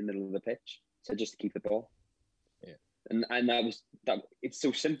fullbacks in the middle of the pitch? So just to keep the ball. Yeah. And that. It's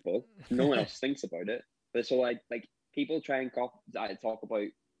so simple. No one else thinks about it. But so like people try and talk about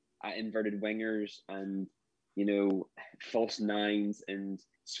inverted wingers and false nines and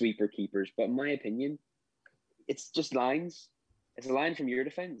sweeper keepers, but in my opinion, it's just lines. It's a line from your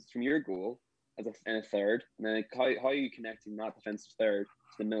defense, from your goal and a third, and then how are you connecting that defensive third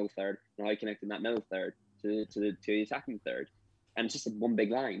to the middle third, and how are you connecting that middle third to the attacking third, and it's just one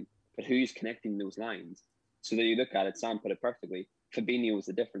big line. But who's connecting those lines? So that you look at it, Sam put it perfectly. Fabinho was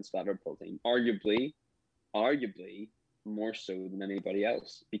the difference for that Liverpool team, arguably more so than anybody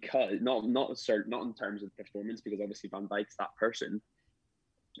else, because not in terms of performance, because obviously Van Dijk's that person,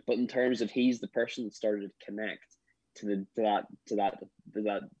 but in terms of he's the person that started to connect to that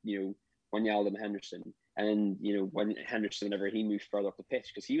Wijnaldum Henderson, and when Henderson, whenever he moved further up the pitch,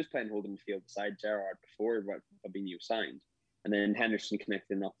 because he was playing holding midfield beside Gerrard before Fabinho signed, and then Henderson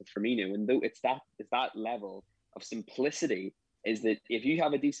connected enough with Firmino, and though it's that level of simplicity. Is that if you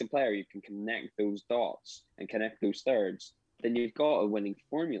have a decent player, you can connect those dots and connect those thirds, then you've got a winning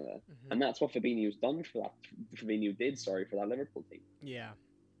formula. And that's what Fabinho's done for that Liverpool team. Yeah.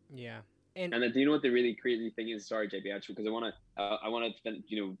 And do you know what the really crazy thing is? Sorry, JB, actually, because I want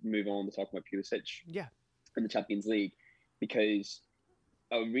to move on to talk about Pulisic. Yeah. In the Champions League, because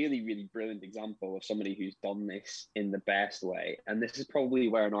a really, really brilliant example of somebody who's done this in the best way. And this is probably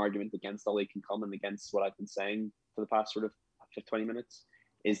where an argument against Ollie can come, and against what I've been saying for the past sort of 20 minutes,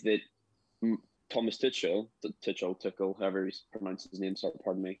 is that Thomas Tuchel, however he's pronounced his name, sorry,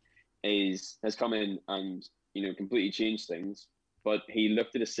 pardon me, has come in and completely changed things. But he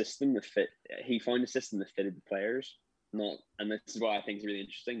looked at a system that fit. He found a system that fitted the players, and this is what I think is really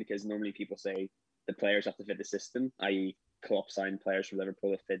interesting, because normally people say the players have to fit the system, i.e., Klopp signed players from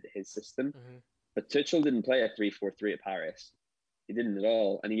Liverpool that fit his system. But Tuchel didn't play a 3-4-3 at Paris. He didn't at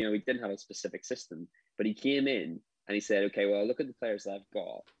all, and he didn't have a specific system. But he came in. And he said, okay, well, look at the players that I've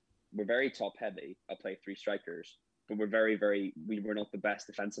got. We're very top heavy. I'll play 3 strikers, but we're we're not the best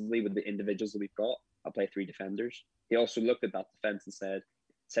defensively with the individuals that we've got. I'll play 3 defenders. He also looked at that defense and said,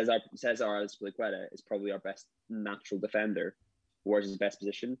 Cesar Azpilicueta is probably our best natural defender. Where's his best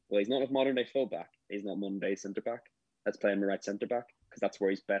position? Well, he's not a modern day fullback. He's not modern day centre back. Let's play him a right centre back, because that's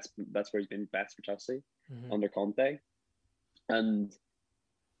where he's best. That's where he's been best for Chelsea under Conte.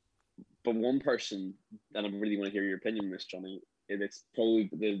 But one person, and I really want to hear your opinion on this, Jonny, and it's probably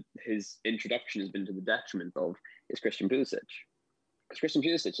his introduction has been to the detriment of, is Christian Pulisic. Because Christian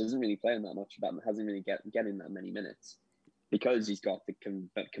Pulisic isn't really playing that much, hasn't really getting that many minutes, because he's got to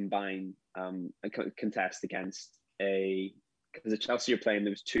combine a contest against because the Chelsea are playing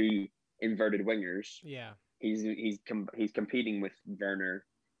those 2 inverted wingers. Yeah, he's competing with Werner,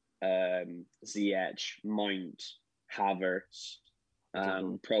 Ziyech, Mount, Havertz.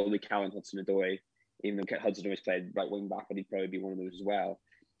 Probably Callum Hudson-Odoi, even though Hudson-Odoi's played right wing back, but he'd probably be one of those as well.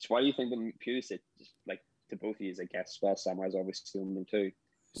 So why do you think that Pulisic, like to both of you, I guess, well, Samwise obviously on them too.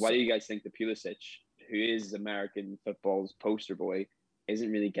 Why do you guys think that Pulisic, who is American football's poster boy,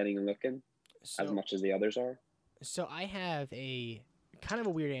 isn't really getting a look in as much as the others are. So I have a kind of a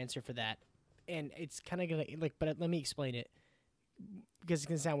weird answer for that, and it's kind of gonna but let me explain it because it's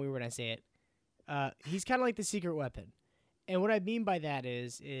gonna sound weird when I say it. He's kind of like the secret weapon, and what I mean by that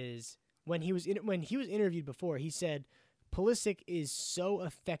is when he was interviewed before, he said Pulisic is so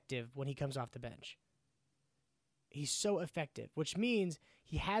effective when he comes off the bench. He's so effective, which means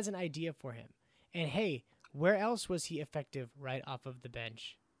he has an idea for him. And hey, where else was he effective right off of the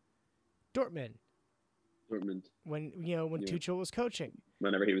bench? Dortmund. When Tuchel was coaching.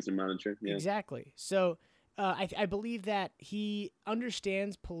 Whenever he was the manager. Yeah. Exactly. So I believe that he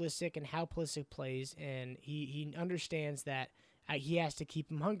understands Pulisic and how Pulisic plays, and he understands that he has to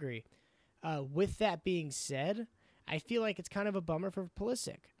keep him hungry. With that being said, I feel like it's kind of a bummer for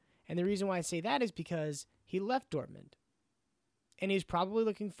Pulisic. And the reason why I say that is because he left Dortmund. And he's probably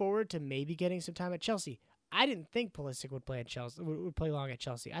looking forward to maybe getting some time at Chelsea. I didn't think Pulisic would play at Chelsea. Would play long at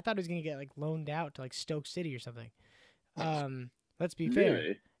Chelsea. I thought he was going to get loaned out to Stoke City or something. Let's be fair.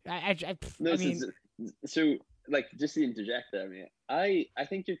 Really? I mean, so just to interject there, I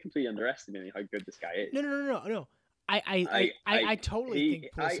think you're completely underestimating how good this guy is. No. I totally think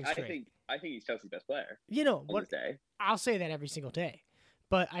Pulisic's great. I think he's Chelsea's best player. What? I'll say that every single day,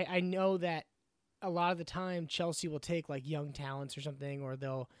 but I know that a lot of the time Chelsea will take young talents or something, or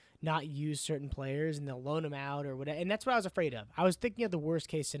they'll not use certain players and they'll loan them out or whatever. And that's what I was afraid of. I was thinking of the worst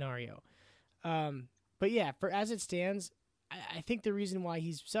case scenario. But yeah, for as it stands, I think the reason why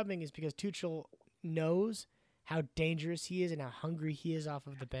he's subbing is because Tuchel knows how dangerous he is and how hungry he is off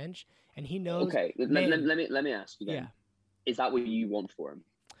of the bench, and he knows. Okay, let me ask you then. Yeah. Is that what you want for him?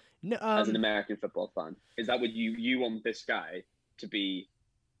 No, as an American football fan, is that what you want this guy to be?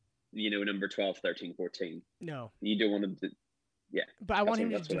 Number 12, 13, 14. No, you don't want him to. Yeah, but I want him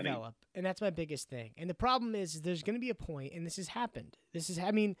to develop, and that's my biggest thing. And the problem is there's going to be a point, and this has happened.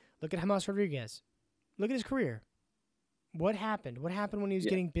 Look at James Rodriguez. Look at his career. What happened? What happened when he was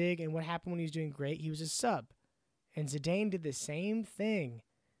getting big, and what happened when he was doing great? He was a sub. And Zidane did the same thing.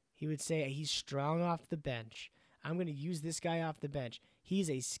 He would say, he's strong off the bench. I'm going to use this guy off the bench. He's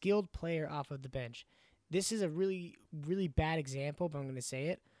a skilled player off of the bench. This is a really, really bad example, but I'm going to say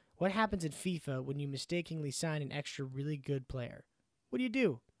it. What happens in FIFA when you mistakenly sign an extra really good player? What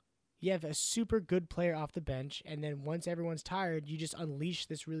do? You have a super good player off the bench, and then once everyone's tired, you just unleash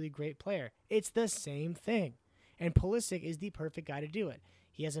this really great player. It's the same thing. And Pulisic is the perfect guy to do it.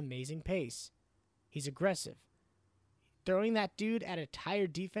 He has amazing pace. He's aggressive. Throwing that dude at a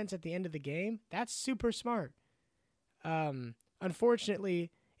tired defense at the end of the game, that's super smart. Unfortunately,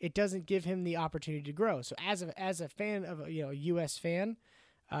 it doesn't give him the opportunity to grow. So as a fan of a U.S. fan,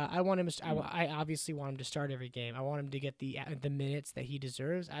 I want him. I obviously want him to start every game. I want him to get the minutes that he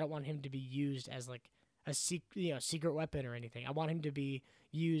deserves. I don't want him to be used as a secret weapon or anything. I want him to be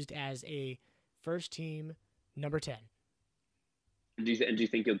used as a first team number 10. Do you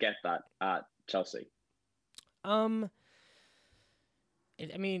think you'll get that at Chelsea?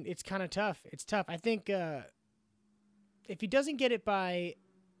 It's kind of tough. It's tough. I think if he doesn't get it by,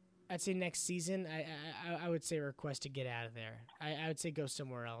 I'd say next season, I would say request to get out of there. I would say go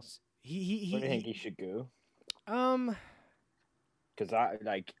somewhere else. Where do you think he should go? Because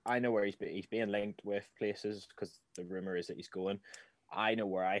I know where he's being linked with places because the rumor is that he's going. I know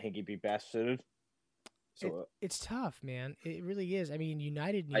where I think he'd be best suited. So it's tough, man. It really is.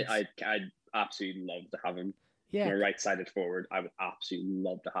 United needs. I'd absolutely love to have him. Yeah, a right-sided forward. I would absolutely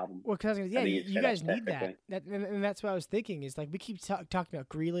love to have him. Well, because you guys need that. And that's what I was thinking is we keep talking about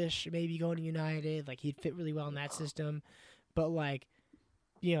Grealish maybe going to United. He'd fit really well in that system, but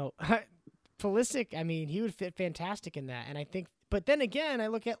Pulisic. He would fit fantastic in that. And I think, but then again, I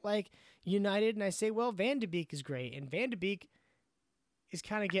look at United and I say, well, Van de Beek is great, and Van de Beek is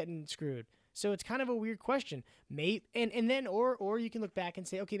kind of getting screwed. So it's kind of a weird question. Maybe and then or you can look back and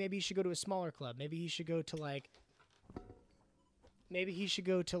say, okay, maybe he should go to a smaller club. Maybe he should go to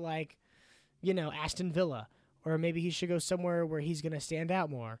Aston Villa, or maybe he should go somewhere where he's going to stand out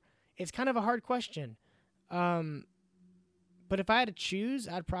more. It's kind of a hard question. But if I had to choose,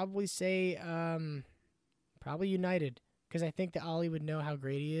 I'd probably say probably United, because I think that Ollie would know how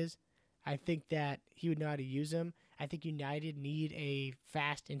great he is. I think that he would know how to use him. I think United need a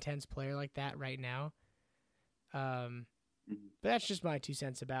fast, intense player like that right now. But that's just my 2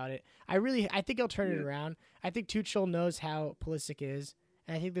 cents about it. I think he'll turn it around. I think Tuchel knows how Pulisic is,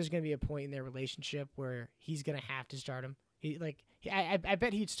 and I think there's going to be a point in their relationship where he's going to have to start him. I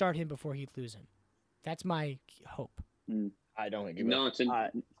bet he'd start him before he'd lose him. That's my hope. I don't think he will. No, what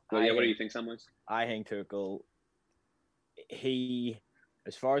do you think, Samuel? I think Tuchel, he,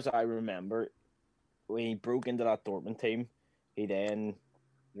 as far as I remember, when he broke into that Dortmund team, He then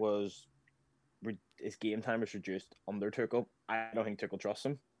was his game time was reduced under Tuchel. I don't think Tuchel trusts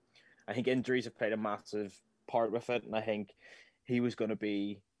him. I think injuries have played a massive part with it, and I think he was going to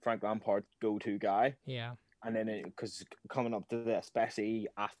be Frank Lampard's go-to guy. Yeah. And then because coming up to this, especially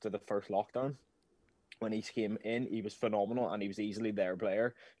after the first lockdown, when he came in, he was phenomenal, and he was easily their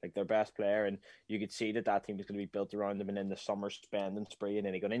player, like their best player, and you could see that that team was going to be built around him. And in the summer spending spree, and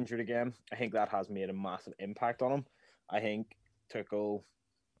then he got injured again. I think that has made a massive impact on him. I think Tuchel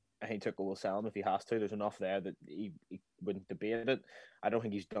will sell him if he has to. There's enough there that he wouldn't debate it. I don't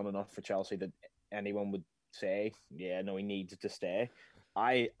think he's done enough for Chelsea that anyone would say, yeah, no, he needs to stay.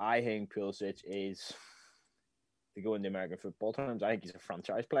 I think Pulisic is, to go into American football terms, I think he's a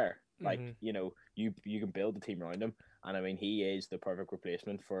franchise player. Like, you know, you can build a team around him. And I mean, he is the perfect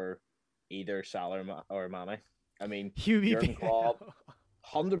replacement for either Salah or Mane. I mean, Jurgen Klopp,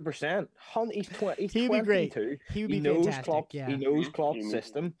 100%. He's 22. He would be great. He would be fantastic. Klopp's, yeah. He knows Klopp's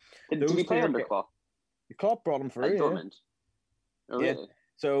system. Did he play under Klopp? Klopp brought him through. Dortmund. Oh, really? Yeah.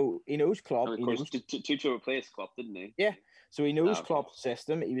 So he knows Klopp. And of course, Tuchel replaced Klopp, didn't he? Yeah. So he knows Klopp's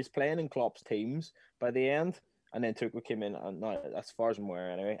system. He was playing in Klopp's teams by the end, and then Tuchel came in, and not as far as I'm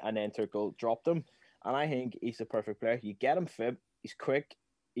aware anyway, and then Tuchel dropped him. And I think he's the perfect player. You get him fit. He's quick.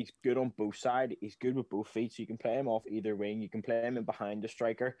 He's good on both sides. He's good with both feet. So you can play him off either wing. You can play him in behind the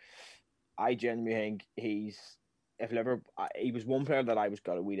striker. I genuinely think he was one player that I was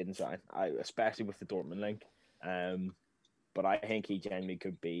gutted we didn't sign. Especially with the Dortmund link. But I think he genuinely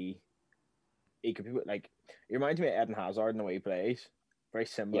could be. He could be like. He reminds me of Eden Hazard in the way he plays. Very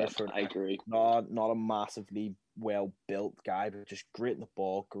similar. Yeah, I agree. Not a massively well built guy, but just great in the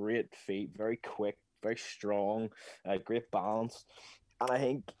ball, great feet, very quick, very strong, great balance. And I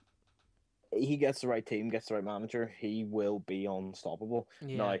think he gets the right team, gets the right manager, he will be unstoppable.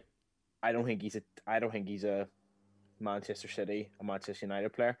 Yeah. Now, I don't think he's a Manchester City, a Manchester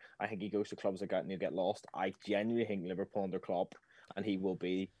United player. I think he goes to clubs that he'll get lost. I genuinely think Liverpool under Klopp, and he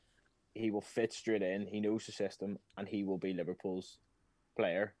will fit straight in. He knows the system, and he will be Liverpool's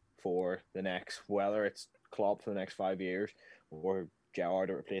player for the next, whether it's Klopp for the next 5 years or Gerrard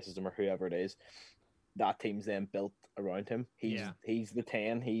that replaces him or whoever it is. That team's then built around him. He's the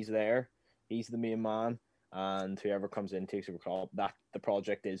 10. He's there. He's the main man, and whoever comes in takes over Klopp. That the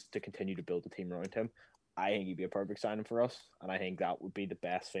project is to continue to build the team around him. I think he'd be a perfect signing for us, and I think that would be the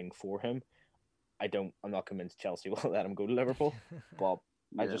best thing for him. I'm not convinced Chelsea will let him go to Liverpool, but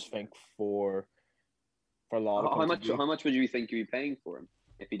I just think for a lot of how much would you think you'd be paying for him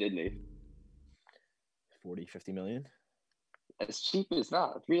if he did leave? 40-50 million. As cheap as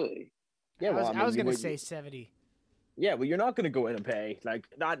that, really? Yeah, I was going to say 70. Yeah, well, you're not going to go in and pay like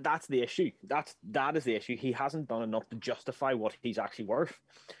that. That's the issue. That is the issue. He hasn't done enough to justify what he's actually worth.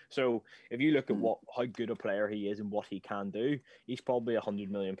 So if you look at how good a player he is and what he can do, he's probably a 100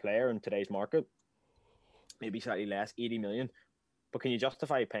 million player in today's market. Maybe slightly less, 80 million. But can you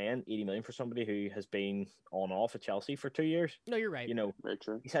justify paying 80 million for somebody who has been on off at Chelsea for 2 years? No, you're right. You know, very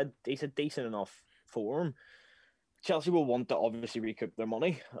true. He's had decent enough form. Chelsea will want to obviously recoup their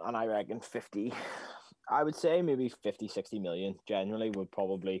money, and I reckon 50. I would say maybe 50, 60 million. Generally,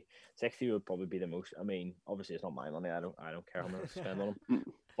 60 would probably be the most. I mean, obviously it's not my money. I don't care how much I spend on them.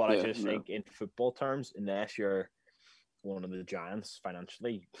 But I just think in football terms, unless you're one of the giants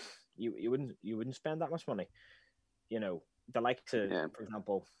financially, you wouldn't spend that much money. You know, the likes of, for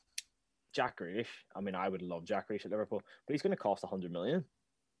example, Jack Grealish. I mean, I would love Jack Grealish at Liverpool, but he's going to cost 100 million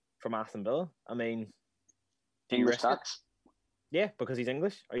from Aston Villa. I mean, do you risk it? Yeah, because he's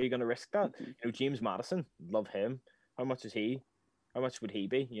English. Are you going to risk that? You know, James Maddison, love him. How much is he? How much would he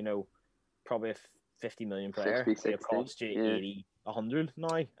be? You know, probably a 50 million player. 50, 60, he'll cost you 80, 100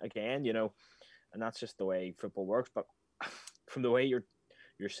 now again. You know, and that's just the way football works. But from the way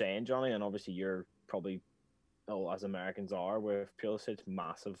you're saying, Jonny, and obviously you're probably, as Americans are, with Pulisic,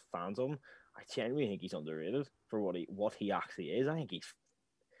 massive fans of him. I genuinely think he's underrated for what he actually is. I think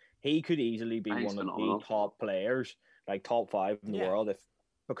he could easily be one of the top players, like top 5 in the world.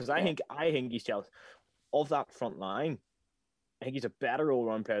 Because I think he's Chelsea. Of that front line, I think he's a better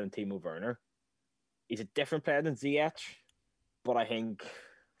all-round player than Timo Werner. He's a different player than Ziyech, but I think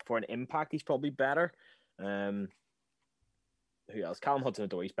for an impact, he's probably better. Who else? Callum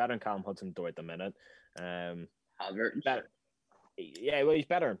Hudson-Odoi. He's better than Callum Hudson-Odoi at the minute. Havertz. Yeah, well, he's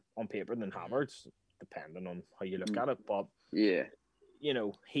better on paper than Havertz, depending on how you look at it. But you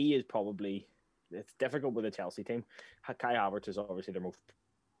know, he is probably. It's difficult with the Chelsea team. Kai Havertz is obviously their most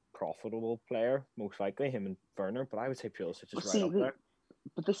profitable player, most likely him and Werner. But I would say Pulisic is right up there.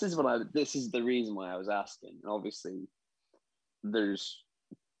 But this is the reason why I was asking. Obviously, there's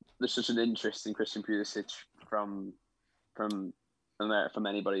such an interest in Christian Pulisic from from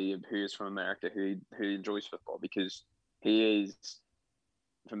anybody who is from America who enjoys football, because he is,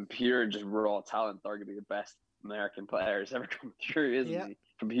 from pure just raw talent, arguably the best American players ever come through, isn't he?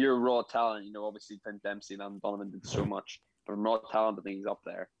 From pure raw talent, obviously Clint Dempsey and Alan Donovan did so much, but from raw talent, I think he's up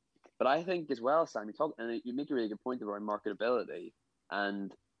there. But I think as well, Sam, you make a really good point about marketability,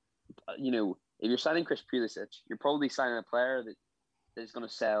 and if you're signing Chris Pulisic, you're probably signing a player that is going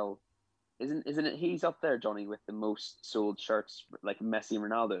to sell. Isn't it? He's up there, Jonny, with the most sold shirts, like Messi and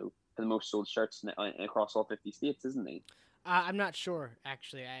Ronaldo, for the most sold shirts across all 50 states, isn't he? I'm not sure,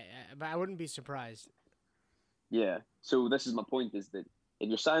 actually, but I wouldn't be surprised. Yeah. So this is my point: is that if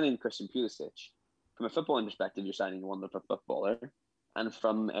you're signing Christian Pulisic, from a footballing perspective, you're signing a wonderful footballer, and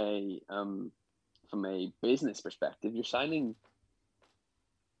from a business perspective, you're signing,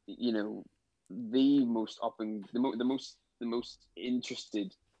 the most the most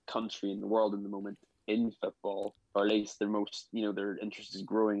interested country in the world in the moment in football, or at least their interest is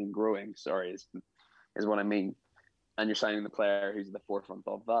growing and growing. Sorry, is what I mean. And you're signing the player who's at the forefront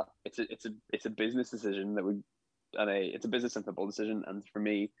of that. It's a business decision it's a business and football decision, and for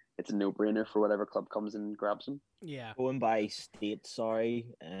me, it's a no-brainer for whatever club comes and grabs him. Yeah. Going by state,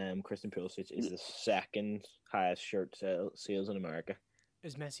 Christian Pulisic is the second highest shirt sales in America.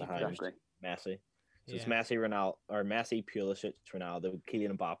 Is Messi Exactly. Messi. So it's Messi, Ronaldo, or Messi, Pulisic, Ronaldo,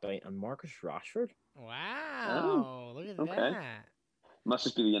 Kylian Mbappe, and Marcus Rashford. Wow! Look at that. Must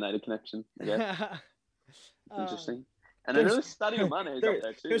just be the United connection, I guess. Interesting. And There's- I know Sadio Mane is up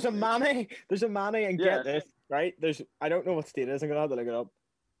there too. There's a Mane, and Yeah. get this, right? I don't know what state it is. I'm gonna have to look it up.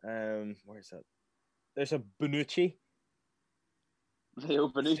 Where is it? There's a Bonucci. Leo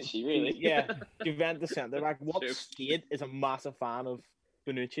Bonucci, really? Yeah, Juventus centre back. What True. state is a massive fan of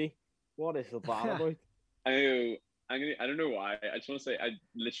Bonucci? What is the ban about? I know. I don't know why. I just want to say I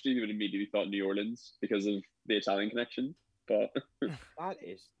literally would immediately thought New Orleans because of the Italian connection, but That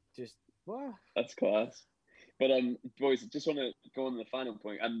is just what? that's class. But boys, just want to go on to the final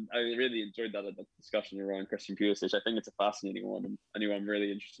point, and I really enjoyed that discussion around Christian Pulisic. I think it's a fascinating one, and I'm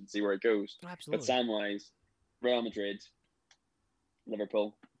really interested to see where it goes. Absolutely. But Sam-wise, Real Madrid,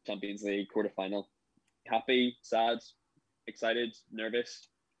 Liverpool, Champions League quarterfinal. Happy, sad, excited, nervous?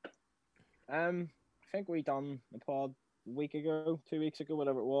 I think we done the pod a week ago, 2 weeks ago,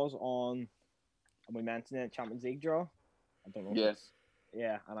 whatever it was, and we mentioned the Champions League draw. I don't know.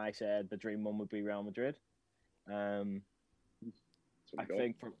 Yeah. And I said the dream one would be Real Madrid. I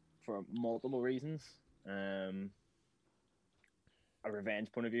think for multiple reasons. A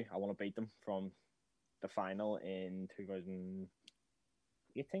revenge point of view, I want to beat them from the final in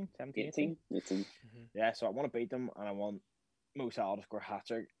 2018, 17, 18. Yeah, so I want to beat them, and I want Mo Salah to score a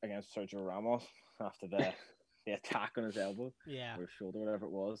hat-trick against Sergio Ramos after the attack on his elbow or his shoulder, whatever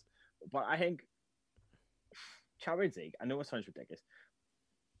it was. But I think Champions League, I know it sounds ridiculous,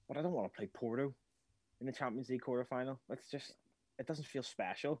 but I don't want to play Porto in the Champions League quarterfinal. It doesn't feel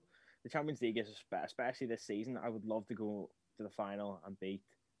special. The Champions League is especially this season. I would love to go to the final and beat,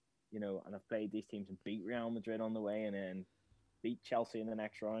 and I've played these teams and beat Real Madrid on the way, and then beat Chelsea in the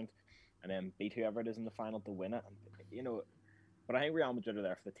next round, and then beat whoever it is in the final to win it. But I think Real Madrid are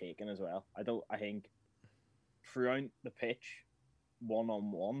there for the taking as well. I think throughout the pitch,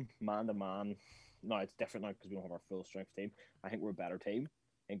 1-on-1, man-to-man. No, it's different now because we don't have our full strength team. I think we're a better team.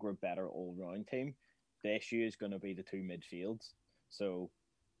 I think we're a better all-round team. The issue is going to be the two midfields. So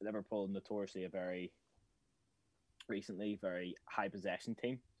Liverpool, notoriously a very high possession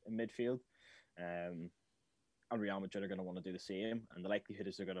team in midfield. And Real Madrid are going to want to do the same. And the likelihood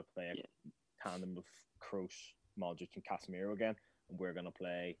is they're going to play a tandem of Kroos, Modric, and Casemiro again. And we're going to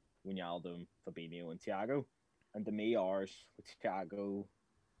play Wijnaldum, Fabinho, and Thiago. And to me, ours, with Thiago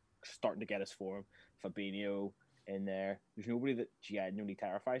starting to get his form, Fabinho in there, there's nobody that genuinely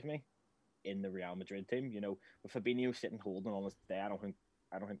terrifies me in the Real Madrid team. With Fabinho sitting holding on his day, I don't think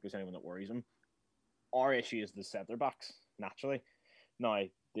there's anyone that worries him. Our issue is the centre backs, naturally. Now,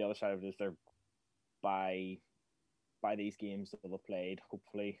 the other side of it is they're by these games they'll have played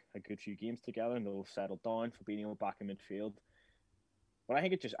hopefully a good few games together and they'll settle down. Fabinho back in midfield. But I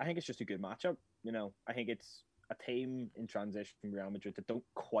think it's just a good matchup. I think it's a team in transition from Real Madrid that don't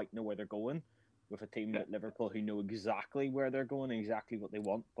quite know where they're going, with a team at Liverpool who know exactly where they're going and exactly what they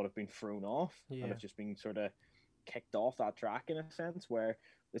want, but have been thrown off and have just been sort of kicked off that track in a sense, where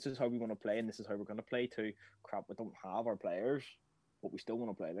this is how we want to play and this is how we're going to play to crap. We don't have our players, but we still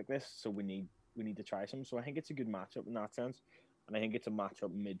want to play like this, so we need to try some. So I think it's a good matchup in that sense, and I think it's a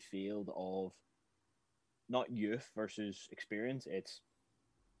matchup midfield of not youth versus experience. It's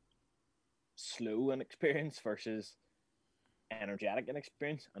slow and experience versus energetic and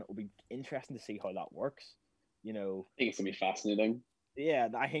experience, and it will be interesting to see how that works. I think it's gonna be fascinating. Yeah,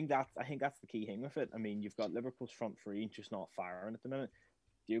 I think that's the key thing with it. I mean, you've got Liverpool's front three just not firing at the minute.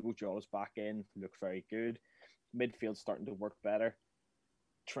 Diogo Jota's back in, looks very good. Midfield's starting to work better.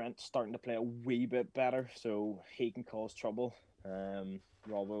 Trent's starting to play a wee bit better, so he can cause trouble.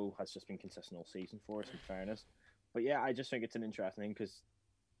 Robbo has just been consistent all season for us, in fairness. But yeah, I just think it's an interesting thing because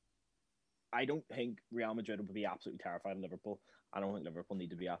I don't think Real Madrid will be absolutely terrified of Liverpool. I don't think Liverpool need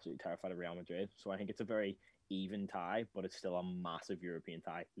to be absolutely terrified of Real Madrid. So I think it's a very even tie, but it's still a massive European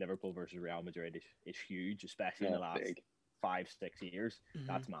tie. Liverpool versus Real Madrid is huge, especially in the last 5-6 years. Mm-hmm.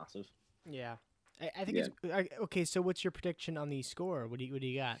 That's massive. Yeah. I think it's okay. So, what's your prediction on the score? What do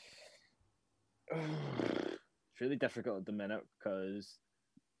you got? It's really difficult at the minute because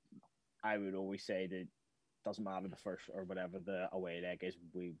I would always say that it doesn't matter the first or whatever the away leg is.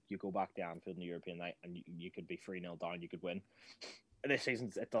 You go back to Anfield in the European night and you could be 3-0 down. You could win. This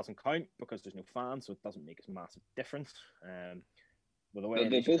season it doesn't count because there's no fans, so it doesn't make a massive difference. They'll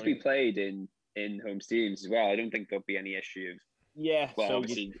both be played in home stadiums as well. I don't think there'll be any issue of. Yeah. Well, so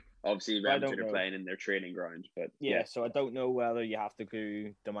obviously, Real Madrid are playing in their training ground, but yeah. So I don't know whether you have to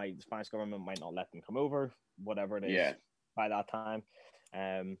go. The Spanish government might not let them come over, whatever it is. Yeah. By that time,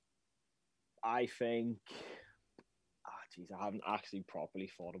 I think. I haven't actually properly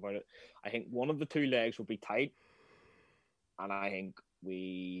thought about it. I think one of the two legs will be tight, and I think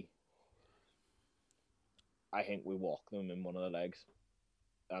we walk them in one of the legs.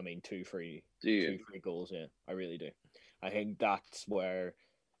 I mean, 2-3 goals. Yeah, I really do. I think that's where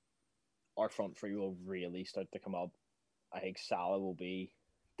our front three will really start to come up. I think Salah will be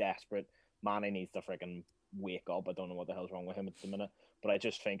desperate. Mane needs to freaking wake up. I don't know what the hell's wrong with him at the minute, but I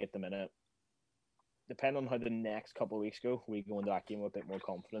just think at the minute, depending on how the next couple of weeks go, we go into that game with a bit more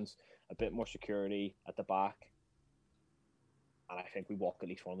confidence, a bit more security at the back, and I think we walk at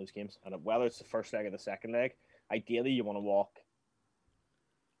least one of those games. And whether it's the first leg or the second leg, ideally you want to walk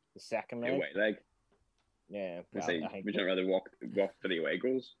the second leg. Away leg. Yeah, I think we don't rather walk for the away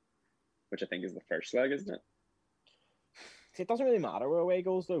goals, which I think is the first leg, isn't it? See, it doesn't really matter where away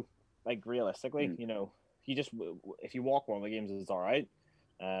goals though. Like realistically, you just if you walk one of the games, it's all right.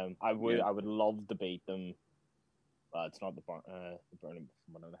 I would love to beat them. It's not the Burnham,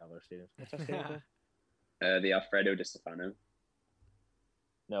 one of the Heller stadiums. What's that stadium? The Alfredo Di Stefano.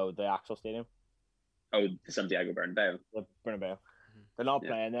 No, the actual stadium. Oh, the Santiago Bernabeu. The Bernabeu. They're not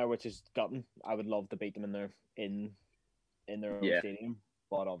playing there, which is gutting. I would love to beat them in their own stadium,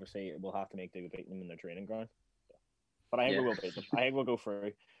 but obviously we'll have to make do with beating them in their training ground. But I think we will beat them. I think we'll go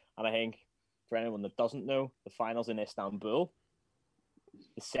through, and I think for anyone that doesn't know, the finals in Istanbul.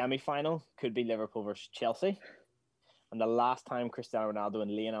 The semi-final could be Liverpool versus Chelsea. And the last time Cristiano Ronaldo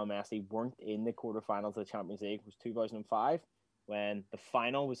and Lionel Messi weren't in the quarterfinals of the Champions League was 2005, when the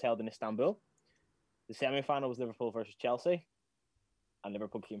final was held in Istanbul. The semi-final was Liverpool versus Chelsea. And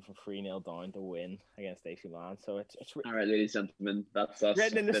Liverpool came from 3-0 down to win against AC Milan. So it's all right, ladies and gentlemen. That's us.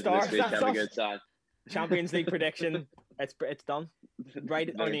 Written in the stars. That's us. A good time. Champions League prediction. It's done.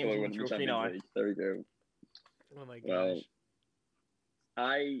 Right our names on the trophy now. There we go. Oh my gosh. Well,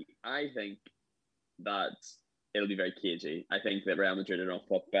 I think that it'll be very cagey. I think that Real Madrid are an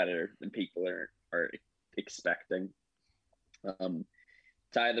awful lot better than people are expecting.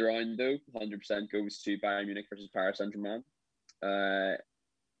 Tie of the round though, 100% goes to Bayern Munich versus Paris Saint-Germain.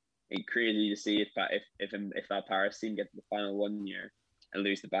 It's crazy to see if that Paris team get to the final 1 year and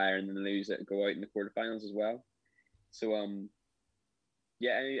lose to Bayern and then lose it and go out in the quarterfinals as well. So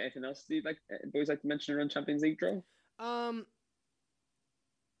anything else do boys like to mention around Champions League draw?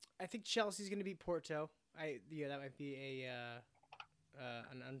 I think Chelsea's going to beat Porto. That might be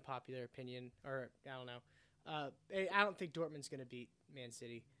an unpopular opinion, or I don't know. I don't think Dortmund's going to beat Man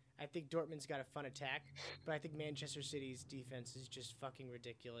City. I think Dortmund's got a fun attack, but I think Manchester City's defense is just fucking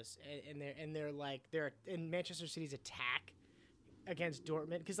ridiculous. And Manchester City's attack against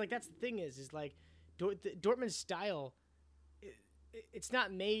Dortmund, because that's the thing is Dortmund's style. It's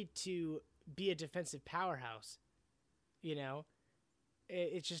not made to be a defensive powerhouse,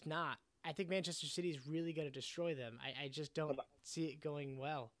 It's just not. I think Manchester City is really going to destroy them. I just don't see it going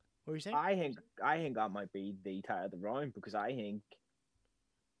well. What were you saying? I think that might be the tie of the round, because I think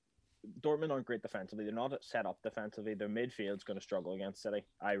Dortmund aren't great defensively. They're not set up defensively. Their midfield's going to struggle against City.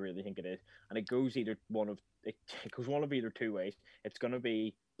 I really think it is, and it goes one of either two ways. It's going to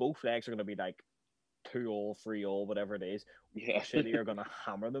be both legs are going to be like 2-2, 3-3, whatever it is. Yeah. City are going to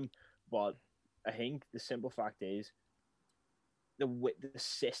hammer them, but I think the simple fact is the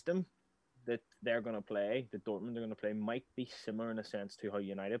system that they're going to play, that Dortmund are going to play, might be similar in a sense to how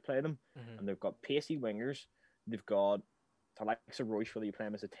United play them. Mm-hmm. And they've got pacey wingers. They've got the likes of Royce, whether you play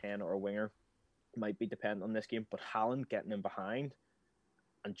him as a 10 or a winger. might be dependent on this game, but Haaland getting in behind,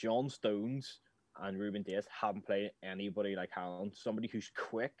 and John Stones and Ruben Dias haven't played anybody like Haaland. Somebody who's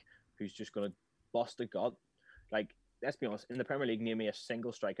quick, who's just going to bust a gut. Like, let's be honest, in the Premier League, name me a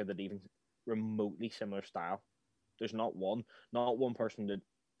single striker that even remotely similar style. There's not one person that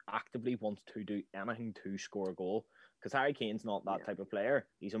actively wants to do anything to score a goal. Because Harry Kane's not that type of player.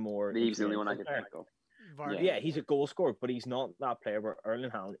 He's a more... He's the only one I can think of. Yeah, he's a goal scorer, but he's not that player where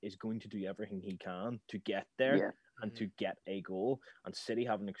Erling Haaland is going to do everything he can to get there and to get a goal. And City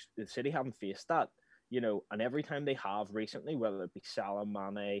haven't faced that, and every time they have recently, whether it be Salah,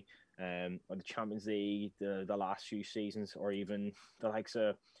 Mane, or the Champions League, the last few seasons, or even the likes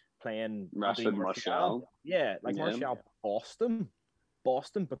of playing Rashford, Martial. Yeah, Martial Boston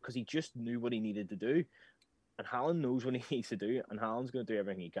because he just knew what he needed to do. And Haaland knows what he needs to do, and Haaland's going to do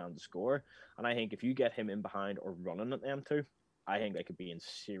everything he can to score. And I think if you get him in behind or running at them two, I think they could be in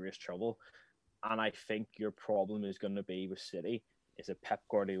serious trouble. And I think your problem is going to be with City is that Pep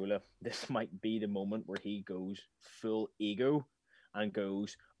Guardiola, this might be the moment where he goes full ego and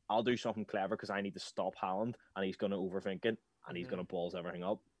goes, I'll do something clever because I need to stop Haaland, and he's going to overthink it, and he's going to balls everything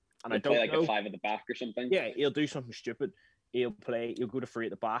up. And he'll I don't play like know, a 5 at the back or something. Yeah, he'll do something stupid. He'll go to 3 at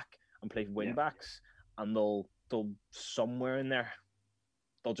the back and play wing backs. And they'll somewhere in there,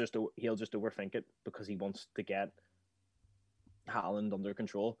 he'll just overthink it because he wants to get Haaland under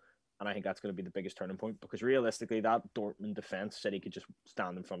control. And I think that's going to be the biggest turning point because realistically, that Dortmund defense, City could just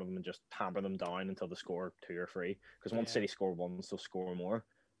stand in front of them and just hammer them down until they score 2 or 3. Because once City score 1, they'll score more.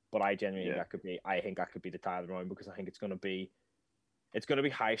 But I genuinely think that could be the tie of the round because I think it's going to be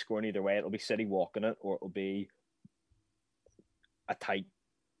high scoring either way. It'll be City walking it, or it'll be a tight.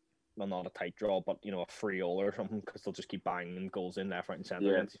 Well, not a tight draw, but a 3-3 or something because they'll just keep banging goals in left, right, and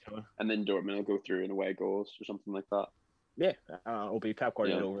centre against each other. And then Dortmund will go through in away goals or something like that. Yeah, it'll be Pep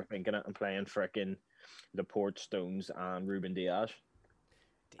Guardiola overthinking it and playing frickin' Laporte, Stones, and Ruben Dias.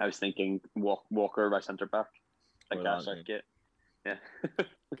 I was thinking Walker by centre back, like that circuit. Yeah.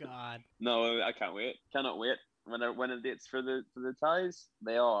 God. No, I can't wait. Cannot wait. When are the dates for the ties?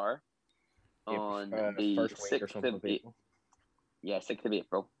 They are on the first week or 6th something. of April. Yeah, 6th of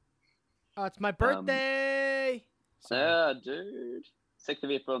April. Oh, it's my birthday! Dude. 6th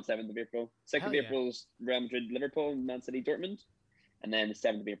of April and 7th of April. 6th of April is Real Madrid, Liverpool, and Man City, Dortmund. And then the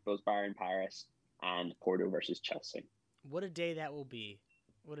 7th of April is Bayern, Paris, and Porto versus Chelsea. What a day that will be.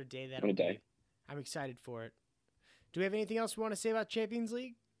 What a day that will be. I'm excited for it. Do we have anything else we want to say about Champions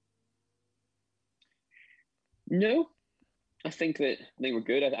League? No. I think we're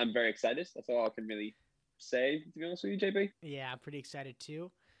good. I'm very excited. That's all I can really say, to be honest with you, JB. Yeah, I'm pretty excited too.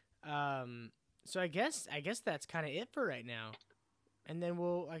 So I guess that's kind of it for right now. And then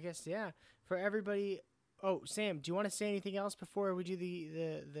for everybody. Oh, Sam, do you want to say anything else before we do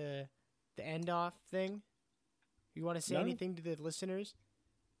the end off thing? You want to say anything to the listeners?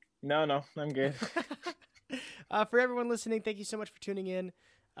 No, I'm good. For everyone listening, thank you so much for tuning in.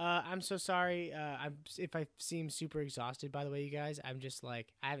 I'm so sorry if I seem super exhausted, by the way, you guys. I'm just I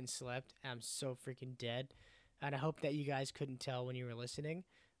haven't slept. I'm so freaking dead. And I hope that you guys couldn't tell when you were listening.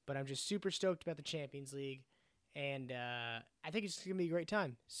 But I'm just super stoked about the Champions League. And I think it's going to be a great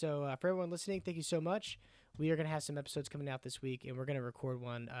time. So for everyone listening, thank you so much. We are going to have some episodes coming out this week. And we're going to record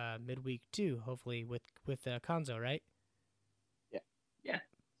one midweek too, hopefully, with Konzo, right? Yeah.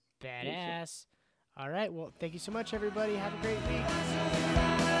 Badass. All right. Well, thank you so much, everybody. Have a great week.